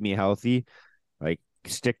going to keep me healthy. Like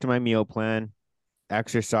stick to my meal plan,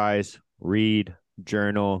 exercise, read,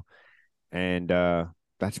 journal, and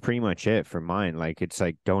that's pretty much it for mine. Like it's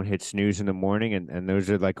like don't hit snooze in the morning, and those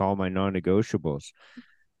are like all my non-negotiables.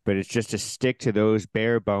 But it's just to stick to those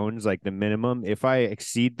bare bones, like the minimum. If I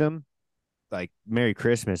exceed them, like Merry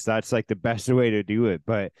Christmas. That's like the best way to do it.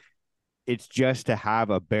 But it's just to have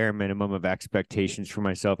a bare minimum of expectations for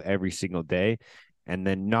myself every single day and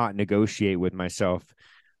then not negotiate with myself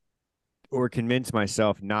or convince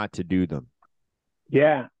myself not to do them.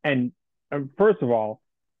 Yeah. And first of all,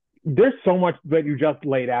 there's so much that you just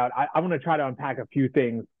laid out. I'm going to try to unpack a few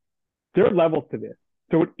things. There are levels to this.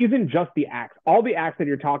 So it isn't just the acts. All the acts that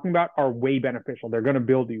you're talking about are way beneficial. They're going to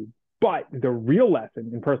build you. But the real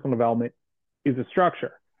lesson in personal development is the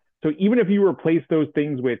structure. So even if you replace those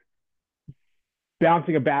things with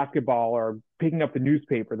bouncing a basketball or picking up the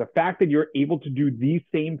newspaper, the fact that you're able to do the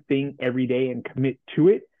same thing every day and commit to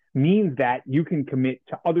it means that you can commit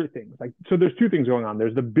to other things. Like, so there's two things going on.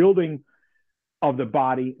 There's the building of the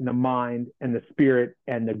body and the mind and the spirit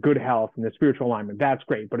and the good health and the spiritual alignment. That's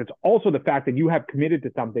great. But it's also the fact that you have committed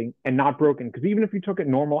to something and not broken. Because even if you took a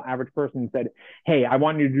normal average person and said, hey, I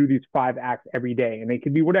want you to do these 5 acts every day, and it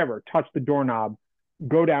could be whatever, touch the doorknob,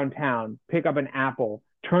 go downtown, pick up an apple,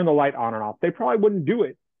 turn the light on and off, they probably wouldn't do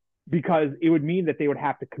it because it would mean that they would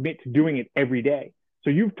have to commit to doing it every day. So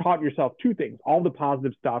you've taught yourself 2 things, all the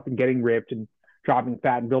positive stuff and getting ripped and dropping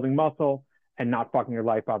fat and building muscle, and not fucking your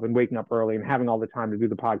life up and waking up early and having all the time to do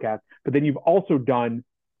the podcast. But then you've also done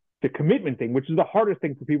the commitment thing, which is the hardest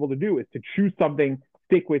thing for people to do, is to choose something,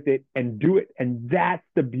 stick with it, and do it. And that's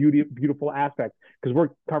the beautiful aspect, because we're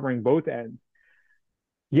covering both ends.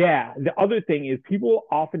 Yeah. The other thing is people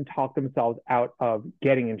often talk themselves out of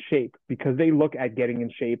getting in shape because they look at getting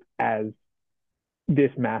in shape as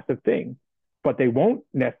this massive thing, but they won't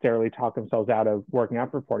necessarily talk themselves out of working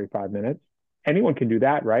out for 45 minutes. Anyone can do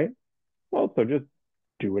that, right? Well, so just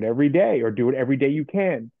do it every day, or do it every day you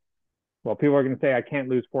can. Well, people are going to say, I can't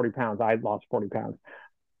lose 40 pounds. I lost 40 pounds.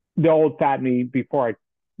 The old fat me, before I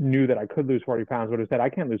knew that I could lose 40 pounds, would have said, I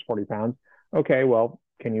can't lose 40 pounds. Okay, well,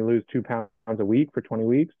 can you lose 2 pounds a week for 20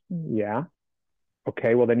 weeks? Yeah.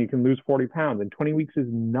 Okay, well, then you can lose 40 pounds. And 20 weeks is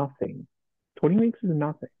nothing. 20 weeks is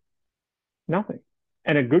nothing. Nothing.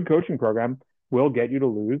 And a good coaching program will get you to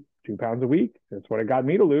lose 2 pounds a week. That's what it got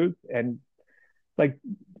me to lose. And like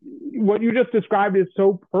what you just described is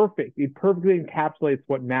so perfect. It perfectly encapsulates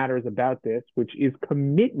what matters about this, which is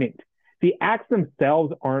commitment. The acts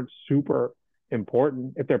themselves aren't super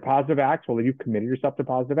important. If they're positive acts, well, then you've committed yourself to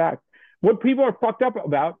positive acts. What people are fucked up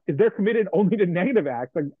about is they're committed only to negative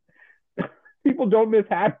acts. Like people don't miss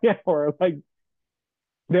happy hour. Like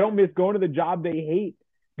they don't miss going to the job they hate.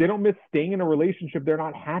 They don't miss staying in a relationship they're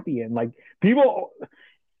not happy in. Like people,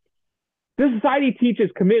 this society teaches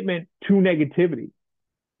commitment to negativity.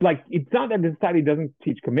 Like, it's not that the society doesn't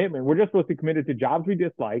teach commitment. We're just supposed to be committed to jobs we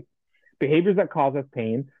dislike, behaviors that cause us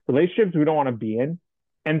pain, relationships we don't want to be in,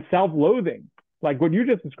 and self-loathing. Like what you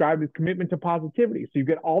just described is commitment to positivity. So you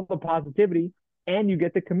get all the positivity and you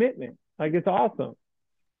get the commitment. Like, it's awesome.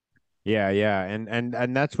 Yeah.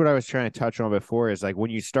 And that's what I was trying to touch on before, is like when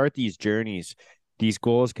you start these journeys, these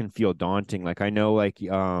goals can feel daunting. Like I know like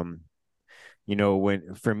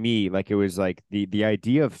when for me, like it was like the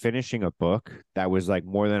idea of finishing a book that was like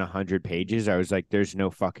more than 100 pages, I was like, there's no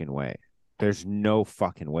fucking way. There's no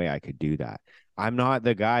fucking way I could do that. I'm not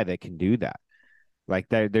the guy that can do that. Like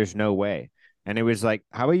there's no way. And it was like,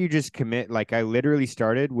 how about you just commit? Like I literally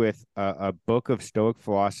started with a book of Stoic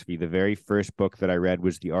philosophy. The very first book that I read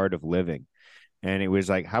was The Art of Living. And it was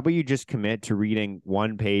like, how about you just commit to reading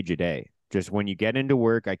 1 page a day? Just when you get into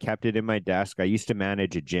work, I kept it in my desk. I used to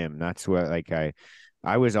manage a gym. That's what, like,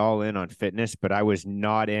 I was all in on fitness, but I was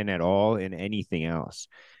not in at all in anything else.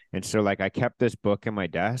 And so like I kept this book in my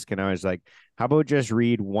desk and I was like, how about just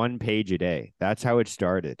read 1 page a day? That's how it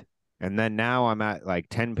started. And then now I'm at like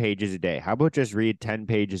 10 pages a day. How about just read 10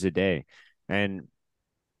 pages a day? And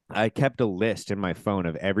I kept a list in my phone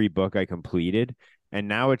of every book I completed. And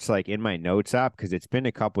now it's like in my notes app, because it's been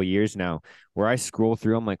a couple years now, where I scroll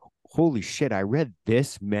through, I'm like, holy shit, I read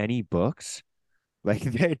this many books. Like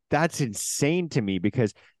that's insane to me,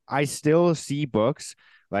 because I still see books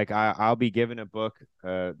Like I'll be given a book.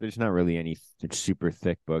 There's not really any super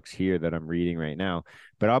thick books here that I'm reading right now,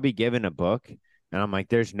 but I'll be given a book and I'm like,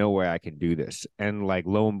 there's no way I can do this. And like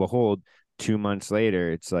lo and behold, 2 months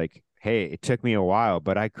later, it's like, hey, it took me a while,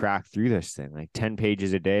 but I cracked through this thing, like 10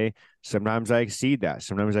 pages a day. Sometimes I exceed that.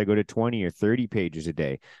 Sometimes I go to 20 or 30 pages a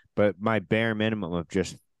day, but my bare minimum of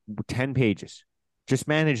just 10 pages, just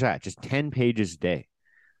manage that, just 10 pages a day.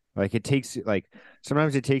 Like it takes like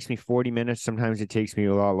sometimes it takes me 40 minutes, sometimes it takes me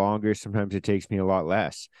a lot longer, sometimes it takes me a lot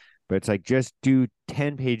less. But it's like just do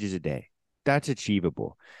 10 pages a day. That's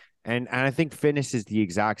achievable. And I think fitness is the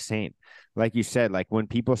exact same. Like you said, like when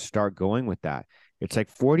people start going with that, it's like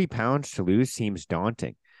 40 pounds to lose seems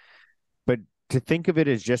daunting. But to think of it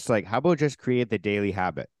as just like, how about just create the daily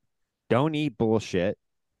habit? Don't eat bullshit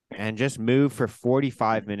and just move for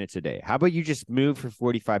 45 minutes a day. How about you just move for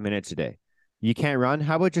 45 minutes a day? You can't run?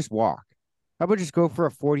 How about just walk? How about just go for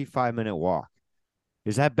a 45-minute walk?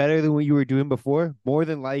 Is that better than what you were doing before? More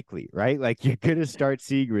than likely, right? Like you're going to start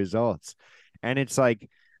seeing results. And it's like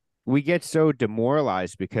we get so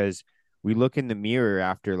demoralized because we look in the mirror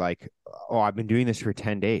after like, oh, I've been doing this for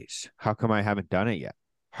 10 days. How come I haven't done it yet?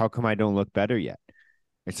 How come I don't look better yet?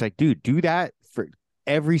 It's like, dude, do that for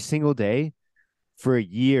every single day for a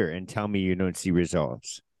year and tell me you don't see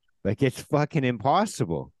results. Like it's fucking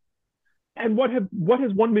impossible. And what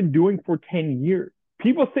has one been doing for 10 years?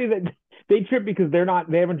 People say that they trip because they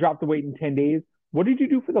haven't dropped the weight in 10 days. What did you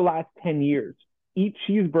do for the last 10 years? Eat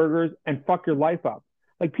cheeseburgers and fuck your life up.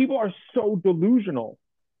 Like people are so delusional.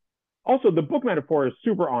 Also, the book metaphor is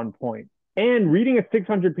super on point. And reading a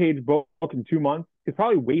 600-page book in 2 months is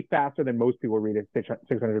probably way faster than most people read a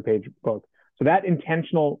 600-page book. So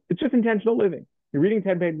it's just intentional living. You're reading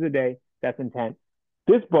 10 pages a day. That's intent.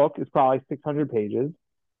 This book is probably 600 pages,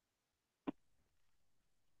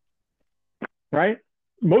 right?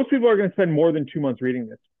 Most people are going to spend more than 2 months reading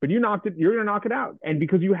this, but you're going to knock it out. And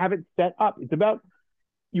because you have it set up, it's about,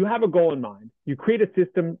 you have a goal in mind. You create a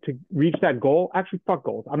system to reach that goal. Actually, fuck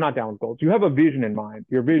goals. I'm not down with goals. You have a vision in mind,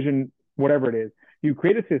 your vision, whatever it is. You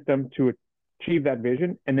create a system to achieve that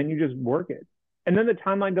vision, and then you just work it. And then the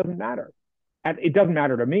timeline doesn't matter. And it doesn't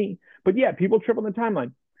matter to me. But yeah, people trip on the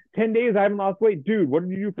timeline. 10 days, I haven't lost weight. Dude, what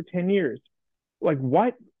did you do for 10 years? Like,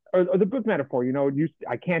 what? Or the book metaphor,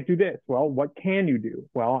 I can't do this. Well, what can you do?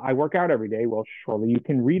 Well, I work out every day. Well, surely you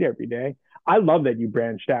can read every day. I love that you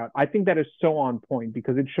branched out. I think that is so on point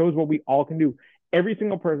because it shows what we all can do. Every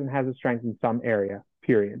single person has a strength in some area,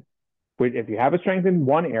 period. But if you have a strength in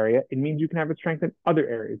one area, it means you can have a strength in other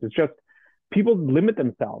areas. It's just people limit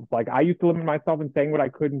themselves. Like I used to limit myself in saying what I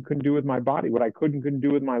could and couldn't do with my body, what I could and couldn't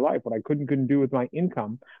do with my life, what I could and couldn't do with my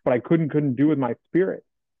income, what I could and couldn't do with my spirit.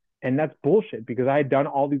 And that's bullshit because I had done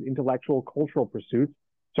all these intellectual cultural pursuits.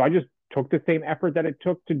 So I just took the same effort that it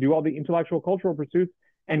took to do all the intellectual cultural pursuits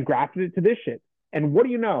and grafted it to this shit. And what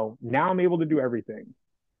do you know? Now I'm able to do everything.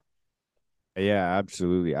 Yeah,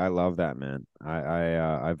 absolutely. I love that, man.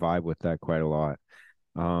 I vibe with that quite a lot.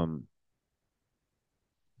 Um,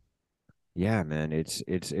 yeah, man, it's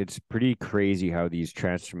pretty crazy how these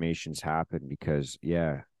transformations happen because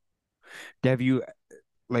yeah. Have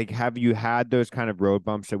you had those kind of road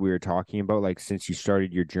bumps that we were talking about like since you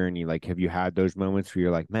started your journey? Like have you had those moments where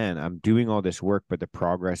you're like, man, I'm doing all this work but the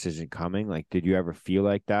progress isn't coming? Like did you ever feel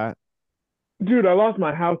like that? Dude, I lost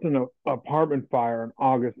my house in an apartment fire on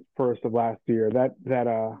August 1st of last year.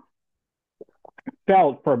 That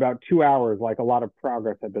felt for about 2 hours like a lot of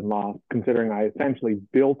progress had been lost, considering I essentially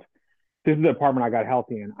built this is the apartment I got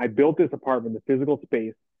healthy in. I built this apartment, the physical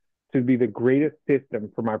space, to be the greatest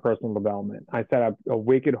system for my personal development. I set up a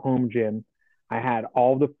wicked home gym. I had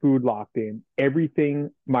all the food locked in.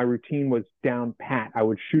 Everything, my routine was down pat. I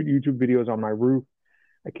would shoot YouTube videos on my roof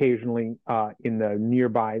occasionally in the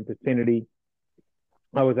nearby vicinity.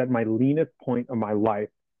 I was at my leanest point of my life.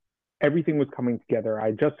 Everything was coming together.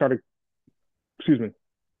 Excuse me,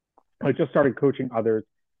 I just started coaching others.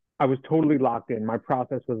 I was totally locked in. My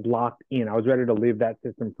process was locked in. I was ready to live that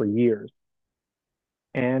system for years.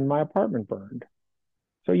 And my apartment burned.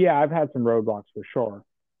 So yeah, I've had some roadblocks for sure.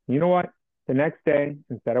 You know what? The next day,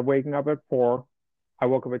 instead of waking up at 4, I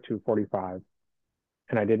woke up at 2:45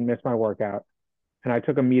 and I didn't miss my workout. And I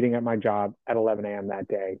took a meeting at my job at 11 a.m. that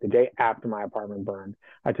day, the day after my apartment burned.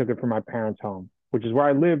 I took it from my parents' home, which is where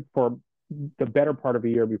I lived for the better part of a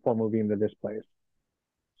year before moving into this place.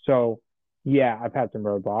 So yeah, I've had some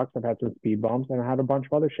roadblocks, I've had some speed bumps, and I had a bunch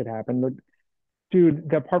of other shit happen. But dude,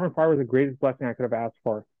 the apartment fire was the greatest blessing I could have asked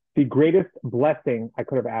for. The greatest blessing I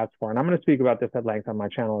could have asked for. And I'm going to speak about this at length on my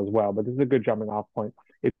channel as well, but this is a good jumping off point.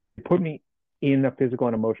 It put me in a physical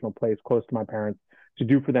and emotional place close to my parents to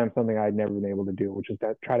do for them something I'd never been able to do, which is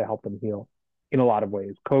to try to help them heal. in a lot of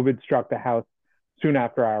ways. COVID struck the house soon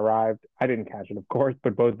after I arrived. I didn't catch it, of course,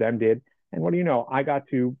 but both of them did. And what do you know? I got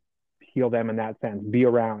to heal them in that sense, be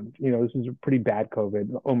around. This is a pretty bad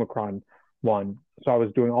COVID, Omicron one. So I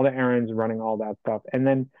was doing all the errands, running all that stuff, and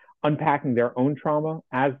then unpacking their own trauma.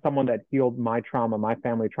 As someone that healed my trauma, my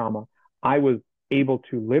family trauma, I was able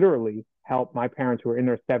to literally help my parents who were in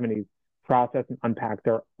their 70s process and unpack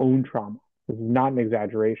their own trauma. This is not an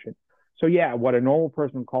exaggeration. So yeah, what a normal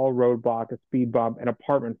person would call a roadblock, a speed bump, an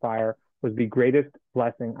apartment fire was the greatest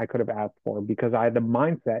blessing I could have asked for, because I had the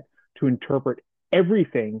mindset to interpret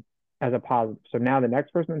everything as a positive. So now the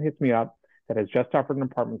next person that hits me up that has just suffered an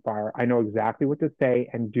apartment fire, I know exactly what to say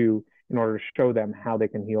and do in order to show them how they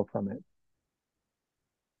can heal from it.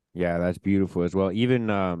 Yeah, that's beautiful as well. Even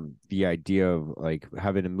the idea of like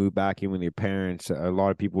having to move back in with your parents, a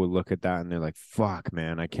lot of people would look at that and they're like, fuck,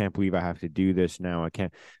 man, I can't believe I have to do this now. I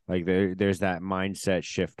can't, like, there's that mindset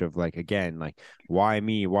shift of like, again, like, why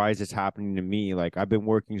me? Why is this happening to me? Like, I've been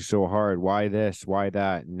working so hard. Why this? Why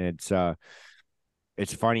that? And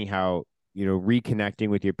it's funny how, reconnecting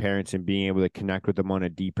with your parents and being able to connect with them on a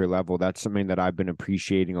deeper level, that's something that I've been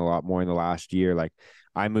appreciating a lot more in the last year. Like,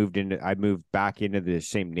 I moved back into the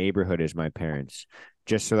same neighborhood as my parents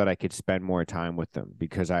just so that I could spend more time with them,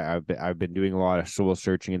 because I've been doing a lot of soul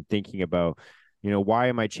searching and thinking about, why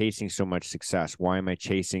am I chasing so much success? Why am I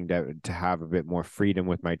chasing to have a bit more freedom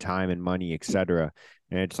with my time and money, etc.?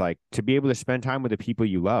 And it's like, to be able to spend time with the people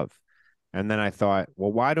you love. And then I thought,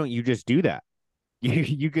 well, why don't you just do that?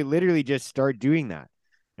 You could literally just start doing that.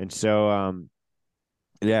 And so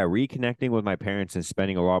yeah, reconnecting with my parents and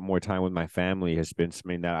spending a lot more time with my family has been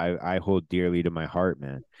something that I hold dearly to my heart,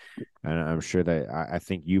 man. And I'm sure that I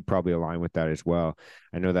think you probably align with that as well.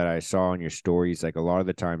 I know that I saw on your stories, like, a lot of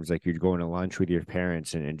the times, like, you're going to lunch with your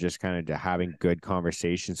parents and just kind of having good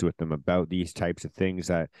conversations with them about these types of things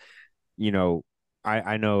that, you know,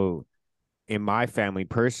 I know in my family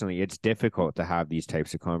personally, it's difficult to have these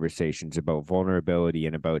types of conversations about vulnerability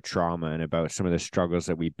and about trauma and about some of the struggles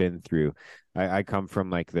that we've been through. I come from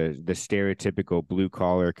like the stereotypical blue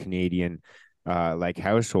collar Canadian like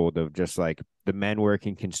household of just like the men work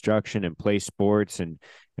in construction and play sports and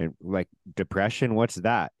like depression. What's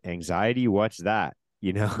that? Anxiety. What's that?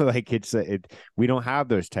 Like we don't have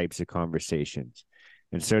those types of conversations.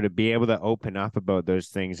 And so to be able to open up about those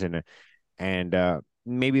things and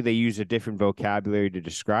maybe they use a different vocabulary to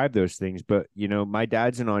describe those things, but my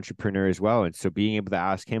dad's an entrepreneur as well. And so being able to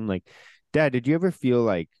ask him, like, Dad, did you ever feel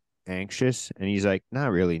like anxious? And he's like, not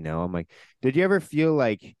really, no. I'm like, did you ever feel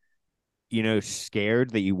like, scared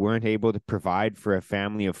that you weren't able to provide for a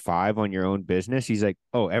family of 5 on your own business? He's like,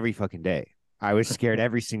 oh, every fucking day. I was scared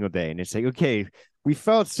every single day. And it's like, okay, we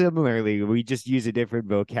felt similarly. We just use a different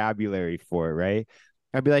vocabulary for it, right?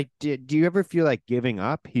 I'd be like, do you ever feel like giving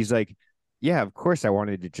up? He's like, yeah, of course I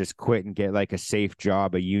wanted to just quit and get like a safe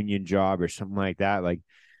job, a union job or something like that. Like,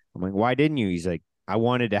 I'm like, why didn't you? He's like, I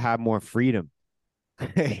wanted to have more freedom.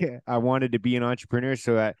 I wanted to be an entrepreneur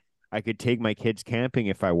so that I could take my kids camping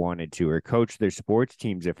if I wanted to, or coach their sports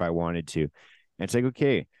teams if I wanted to. And it's like,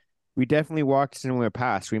 okay, we definitely walked similar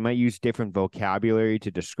paths. We might use different vocabulary to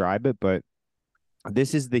describe it, but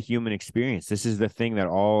this is the human experience. This is the thing that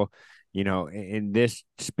all, in this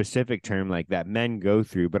specific term, like that men go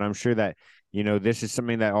through, but I'm sure that, this is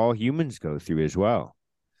something that all humans go through as well.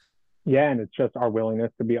 Yeah, and it's just our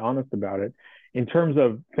willingness to be honest about it. In terms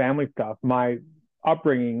of family stuff, my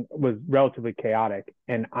upbringing was relatively chaotic,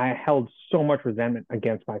 and I held so much resentment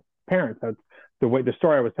against my parents. That's the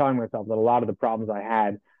story I was telling myself, that a lot of the problems I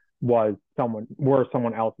had were someone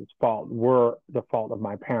else's fault, were the fault of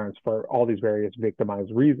my parents for all these various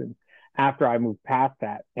victimized reasons. After I moved past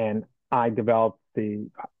that and I developed the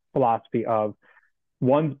philosophy of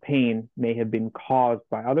one's pain may have been caused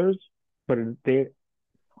by others, but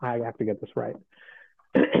I have to get this right.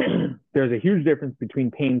 There's a huge difference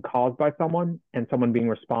between pain caused by someone and someone being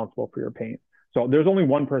responsible for your pain. So there's only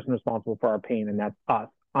one person responsible for our pain, and that's us.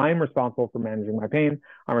 I'm responsible for managing my pain.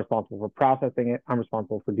 I'm responsible for processing it. I'm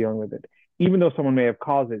responsible for dealing with it. Even though someone may have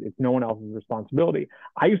caused it, it's no one else's responsibility.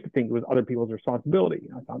 I used to think it was other people's responsibility.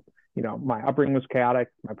 I thought, my upbringing was chaotic.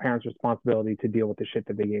 My parents' responsibility to deal with the shit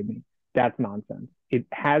that they gave me. That's nonsense. It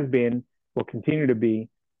has been, will continue to be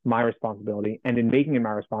my responsibility. And in making it my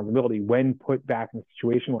responsibility, when put back in a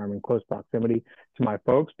situation where I'm in close proximity to my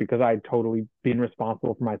folks, because I had totally been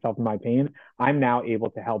responsible for myself and my pain, I'm now able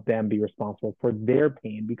to help them be responsible for their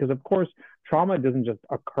pain. Because of course, trauma doesn't just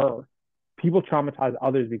occur. People traumatize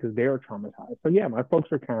others because they're traumatized. So yeah, my folks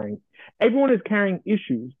are everyone is carrying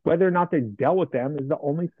issues. Whether or not they dealt with them is the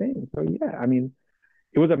only thing. So yeah, I mean,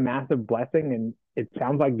 it was a massive blessing. And it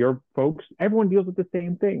sounds like your folks, everyone deals with the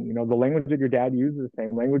same thing. You know, the language that your dad uses is the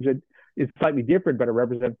same language that is slightly different, but it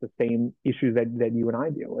represents the same issues that you and I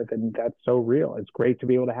deal with. And that's so real. It's great to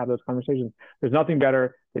be able to have those conversations. There's nothing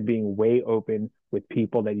better than being way open with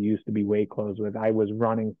people that you used to be way closed with. I was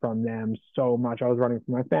running from them so much. I was running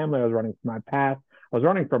from my family. I was running from my past. I was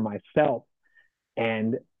running from myself.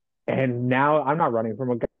 And now I'm not running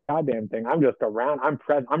from a goddamn thing. I'm just around. I'm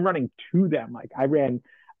present. I'm running to them. Like I ran.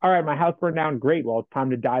 All right, my house burned down. Great. Well, it's time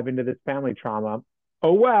to dive into this family trauma.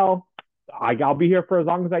 Oh well, I'll be here for as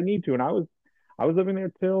long as I need to. And I was living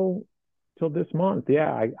there till this month.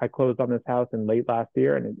 Yeah, I closed on this house in late last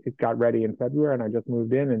year, and it got ready in February, and I just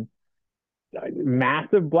moved in, and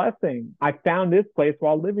massive blessing. I found this place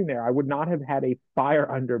while living there. I would not have had a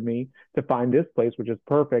fire under me to find this place, which is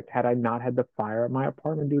perfect, had I not had the fire at my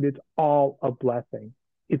apartment. Dude, it's all a blessing.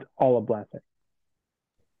 It's all a blessing.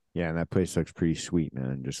 Yeah, and that place looks pretty sweet,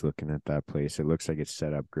 man. Just looking at that place, it looks like it's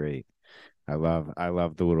set up great. I love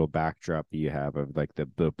the little backdrop that you have of like the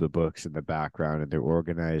books in the background, and they're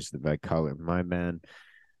organized by color. My man,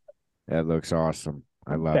 that looks awesome.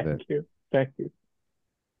 I love it. Thank you. Thank you.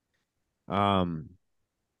 Um,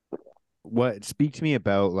 what speak to me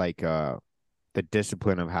about like the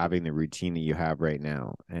discipline of having the routine that you have right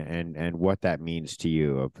now, and what that means to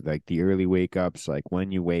you, of like the early wake ups, like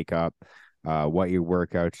when you wake up, what your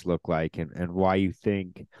workouts look like, and why you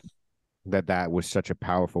think that was such a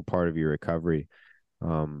powerful part of your recovery.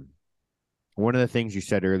 Um, one of the things you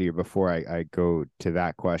said earlier before I go to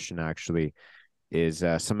that question actually is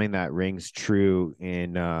something that rings true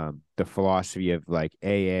in the philosophy of like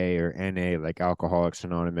AA or NA, like Alcoholics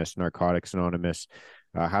Anonymous, Narcotics Anonymous,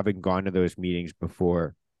 having gone to those meetings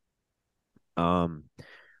before. One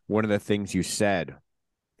of the things you said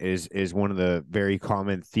is one of the very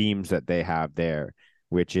common themes that they have there,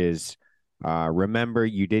 which is remember,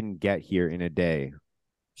 you didn't get here in a day,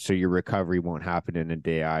 so your recovery won't happen in a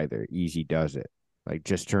day either. Easy does it. Like,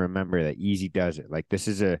 just to remember that easy does it. Like, this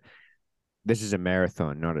is a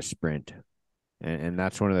marathon, not a sprint. And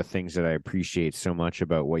that's one of the things that I appreciate so much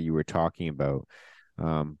about what you were talking about.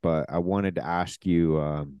 But I wanted to ask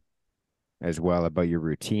you as well about your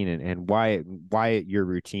routine, and why your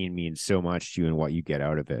routine means so much to you and what you get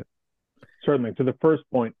out of it. Certainly. To the first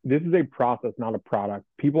point, this is a process, not a product.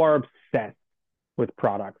 People are obsessed with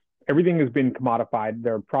products. Everything has been commodified.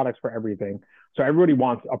 There are products for everything. So everybody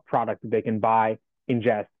wants a product that they can buy,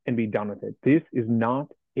 ingest, and be done with it. This is not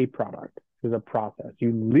a product. This is a process.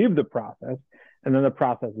 You live the process, and then the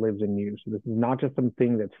process lives in you. So this is not just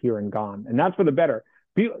something that's here and gone. And that's for the better.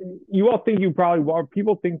 You all think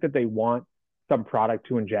people think that they want some product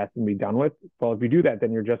to ingest and be done with. Well, if you do that,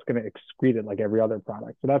 then you're just going to excrete it like every other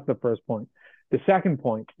product. So that's the first point. The second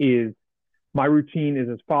point is my routine is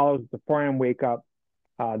as follows. It's a 4 a.m. wake up.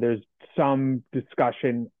 There's some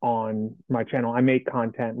discussion on my channel. I make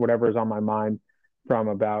content, whatever is on my mind, from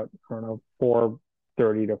about, I don't know,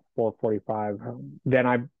 4:30 to 4:45. Then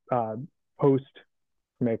I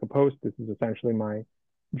make a post. This is essentially my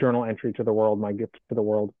journal entry to the world, my gift to the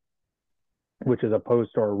world, which is a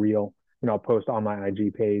post or a reel. I'll post on my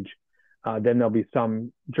IG page. Then there'll be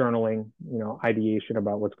some journaling, ideation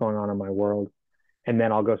about what's going on in my world. And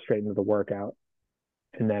then I'll go straight into the workout.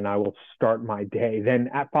 And then I will start my day.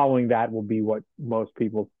 Then following that will be what most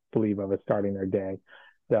people believe of as starting their day.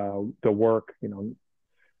 The work,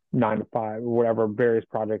 9 to 5, whatever various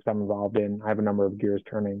projects I'm involved in. I have a number of gears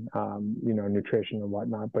turning, nutrition and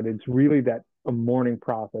whatnot. But it's really that a morning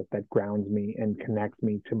process that grounds me and connects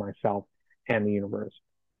me to myself and the universe.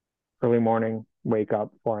 Early morning, wake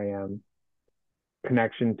up, 4 a.m.,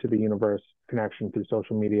 connection to the universe, connection through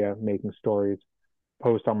social media, making stories,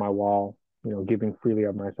 post on my wall, giving freely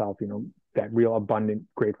of myself, that real abundant,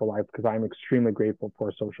 grateful life, because I'm extremely grateful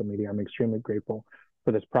for social media. I'm extremely grateful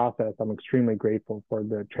for this process. I'm extremely grateful for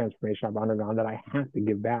the transformation I've undergone that I have to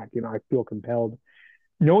give back. I feel compelled.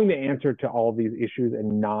 Knowing the answer to all of these issues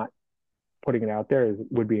and not putting it out there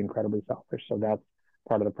would be incredibly selfish. So that's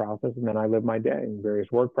part of the process. And then I live my day in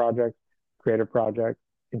various work projects, creative projects,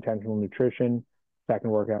 intentional nutrition, second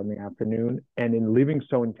workout in the afternoon. And in living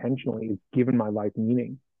so intentionally, it's given my life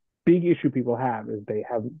meaning. Big issue people have is they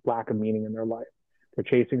have lack of meaning in their life. They're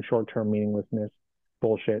chasing short-term meaninglessness,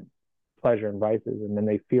 bullshit, pleasure, and vices. And then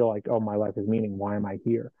they feel like, oh, my life is meaning. Why am I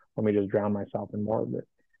here? Let me just drown myself in more of it.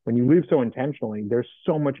 When you live so intentionally, there's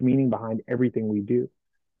so much meaning behind everything we do.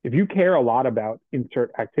 If you care a lot about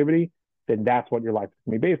insert activity, then that's what your life is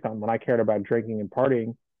going to be based on. When I cared about drinking and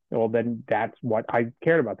partying, well, then that's what I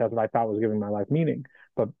cared about. That's what I thought was giving my life meaning.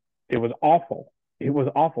 But it was awful. It was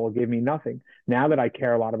awful. It gave me nothing. Now that I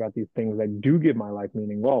care a lot about these things that do give my life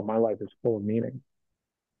meaning, well, my life is full of meaning.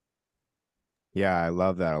 Yeah, I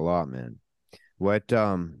love that a lot, man. What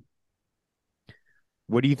um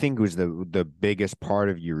what do you think was the biggest part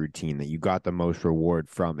of your routine that you got the most reward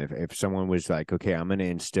from? If someone was like, okay, I'm gonna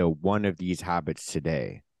instill one of these habits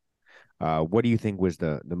today, what do you think was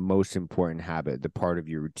the most important habit, the part of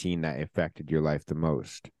your routine that affected your life the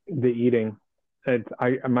most? The eating. It's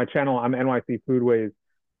I my channel. I'm NYC Foodways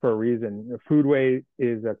for a reason. Foodway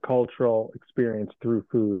is a cultural experience through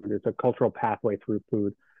food. It's a cultural pathway through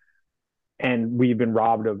food, and we've been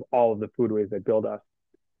robbed of all of the foodways that build us.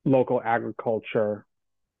 Local agriculture,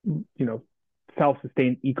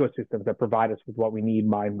 self-sustained ecosystems that provide us with what we need,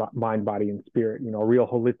 mind, body, and spirit. A real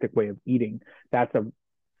holistic way of eating. That's a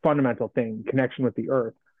fundamental thing. Connection with the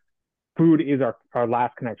earth. Food is our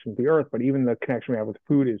last connection with the earth, but even the connection we have with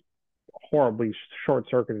food is horribly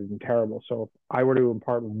short-circuited and terrible. So if I were to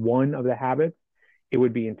impart one of the habits, it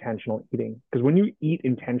would be intentional eating. Because when you eat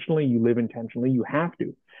intentionally, you live intentionally. You have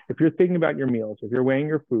to. If you're thinking about your meals, if you're weighing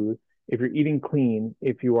your food, if you're eating clean,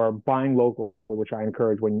 if you are buying local, which I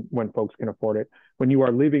encourage when folks can afford it, when you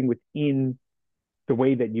are living within the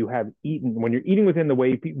way that you have eaten, when you're eating within the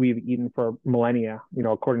way we've eaten for millennia,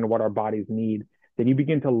 according to what our bodies need, then you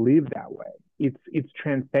begin to live that way. It's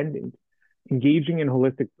transcendent. Engaging in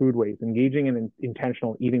holistic foodways, engaging in an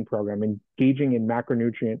intentional eating program, engaging in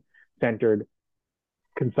macronutrient centered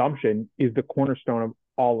consumption is the cornerstone of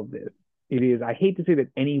all of this. It is, I hate to say that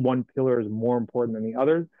any one pillar is more important than the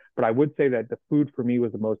others, but I would say that the food for me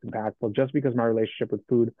was the most impactful just because my relationship with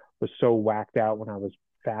food was so whacked out when I was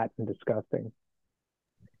fat and disgusting.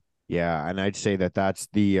 Yeah, and I'd say that that's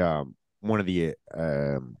the one of the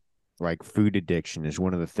like food addiction is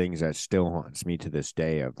one of the things that still haunts me to this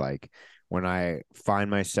day of like when I find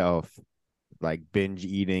myself like binge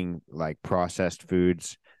eating like processed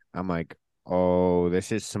foods, I'm like, oh,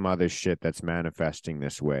 this is some other shit that's manifesting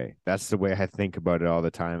this way. That's the way I think about it all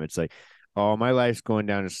the time. It's like, oh, my life's going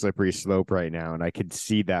down a slippery slope right now, and I can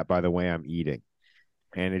see that by the way I'm eating.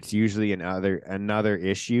 And it's usually another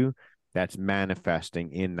issue that's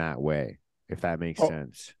manifesting in that way, if that makes Oh,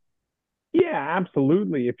 sense. yeah,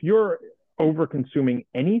 absolutely. If you're over consuming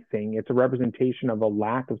anything, it's a representation of a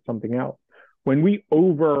lack of something else. When we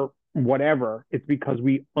over whatever, it's because if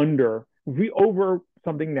we over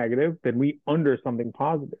something negative, then we under something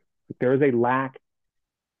positive. There is a lack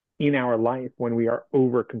in our life when we are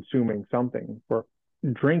over consuming something. We're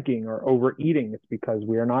drinking or overeating. It's because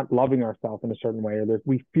we are not loving ourselves in a certain way, or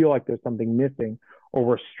we feel like there's something missing, or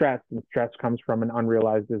we're stressed, and stress comes from an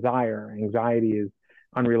unrealized desire. Anxiety is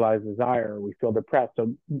unrealized desire. We feel depressed.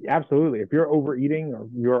 So absolutely, if you're overeating or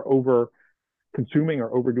you're over consuming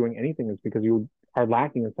or overdoing anything, it's because you are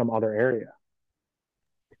lacking in some other area.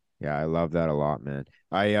 Yeah, I love that a lot, man.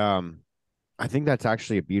 I think that's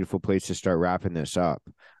actually a beautiful place to start wrapping this up.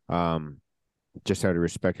 Um, just out of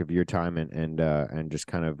respect of your time and just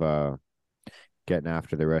kind of getting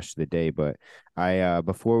after the rest of the day. But I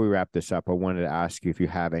before we wrap this up, I wanted to ask you if you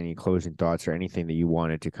have any closing thoughts or anything that you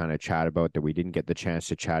wanted to kind of chat about that we didn't get the chance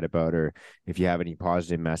to chat about, or if you have any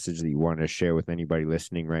positive message that you wanted to share with anybody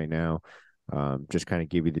listening right now. Just kind of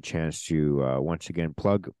give you the chance to once again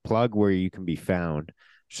plug where you can be found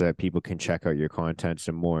so that people can check out your content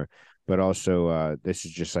some more. But also, this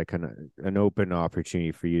is just like an open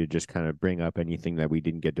opportunity for you to just kind of bring up anything that we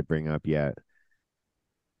didn't get to bring up yet.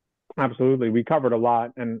 Absolutely. We covered a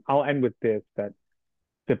lot. And I'll end with this that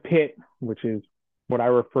the pit, which is what I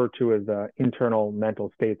refer to as the internal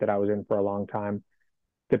mental state that I was in for a long time,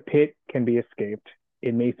 the pit can be escaped.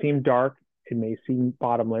 It may seem dark, it may seem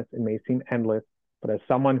bottomless, it may seem endless, but as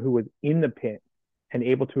someone who was in the pit and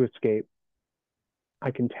able to escape,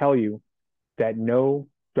 I can tell you that no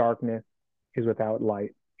darkness is without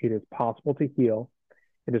light. It is possible to heal.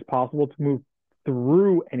 It is possible to move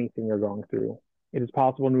through anything you're going through. It is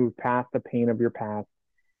possible to move past the pain of your past.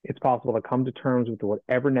 It's possible to come to terms with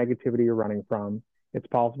whatever negativity you're running from. It's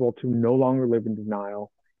possible to no longer live in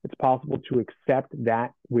denial. It's possible to accept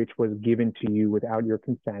that which was given to you without your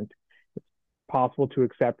consent. It's possible to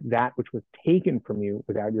accept that which was taken from you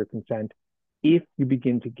without your consent if you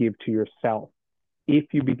begin to give to yourself, if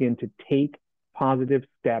you begin to take positive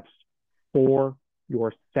steps for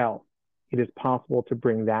yourself. It is possible to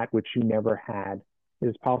bring that which you never had. It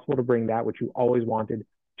is possible to bring that which you always wanted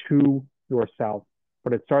to yourself.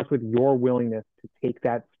 But it starts with your willingness to take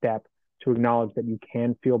that step to acknowledge that you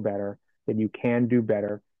can feel better, that you can do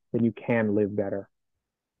better, that you can live better.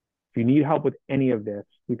 If you need help with any of this,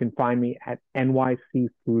 you can find me at NYC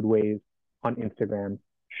Foodways on Instagram.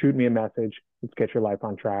 Shoot me a message. Let's get your life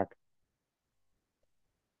on track.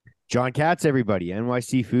 John Katz, everybody,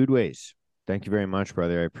 NYC Foodways. Thank you very much,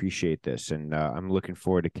 brother. I appreciate this, and I'm looking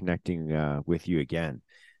forward to connecting with you again.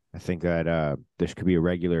 I think that this could be a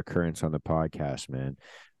regular occurrence on the podcast, man.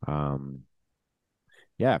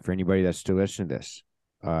 Yeah, for anybody that's still listening to this,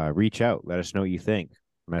 reach out, let us know what you think.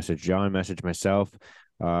 Message John, message myself,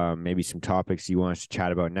 maybe some topics you want us to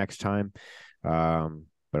chat about next time.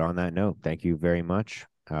 But on that note, thank you very much,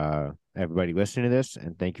 everybody listening to this,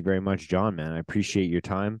 and thank you very much, John, man. I appreciate your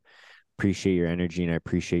time, appreciate your energy, and I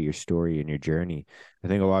appreciate your story and your journey. I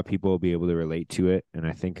think a lot of people will be able to relate to it, and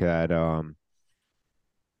I think that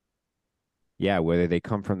yeah, whether they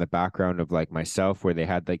come from the background of like myself, where they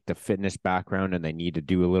had like the fitness background and they need to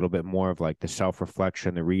do a little bit more of like the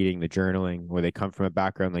self-reflection, the reading, the journaling, or they come from a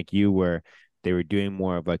background like you where they were doing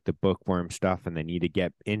more of like the bookworm stuff and they need to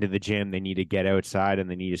get into the gym, they need to get outside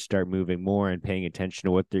and they need to start moving more and paying attention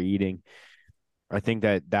to what they're eating. I think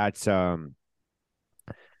that that's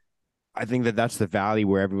the valley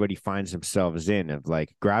where everybody finds themselves in, of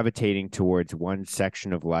like gravitating towards one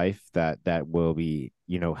section of life that will be,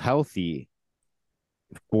 healthy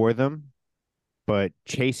for them, but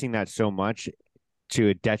chasing that so much to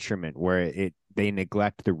a detriment where they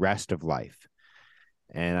neglect the rest of life.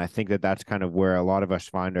 And I think that that's kind of where a lot of us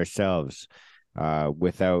find ourselves,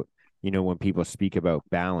 without, when people speak about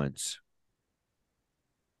balance,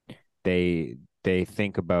 they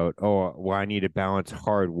think about, oh, well, I need to balance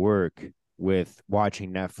hard work with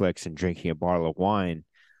watching Netflix and drinking a bottle of wine,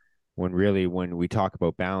 when really, when we talk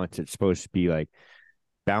about balance, it's supposed to be like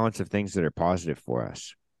balance of things that are positive for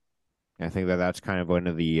us. I think that that's kind of one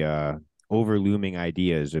of the overlooming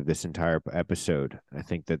ideas of this entire episode. I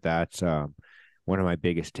think that that's one of my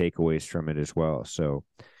biggest takeaways from it as well. So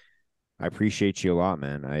I appreciate you a lot,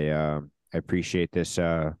 man. I appreciate this.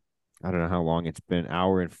 I don't know how long it's been,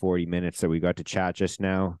 hour and 40 minutes that we got to chat just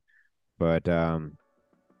now, but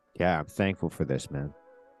yeah, I'm thankful for this, man.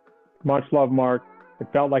 Much love, Mark. It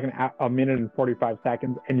felt like a minute and 45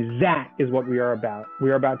 seconds, and that is what we are about. We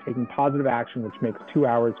are about taking positive action, which makes 2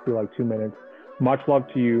 hours feel like 2 minutes. Much love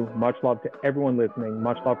to you. Much love to everyone listening.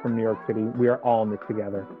 Much love from New York City. We are all in this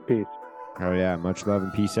together. Peace. Oh, yeah. Much love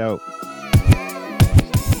and peace out.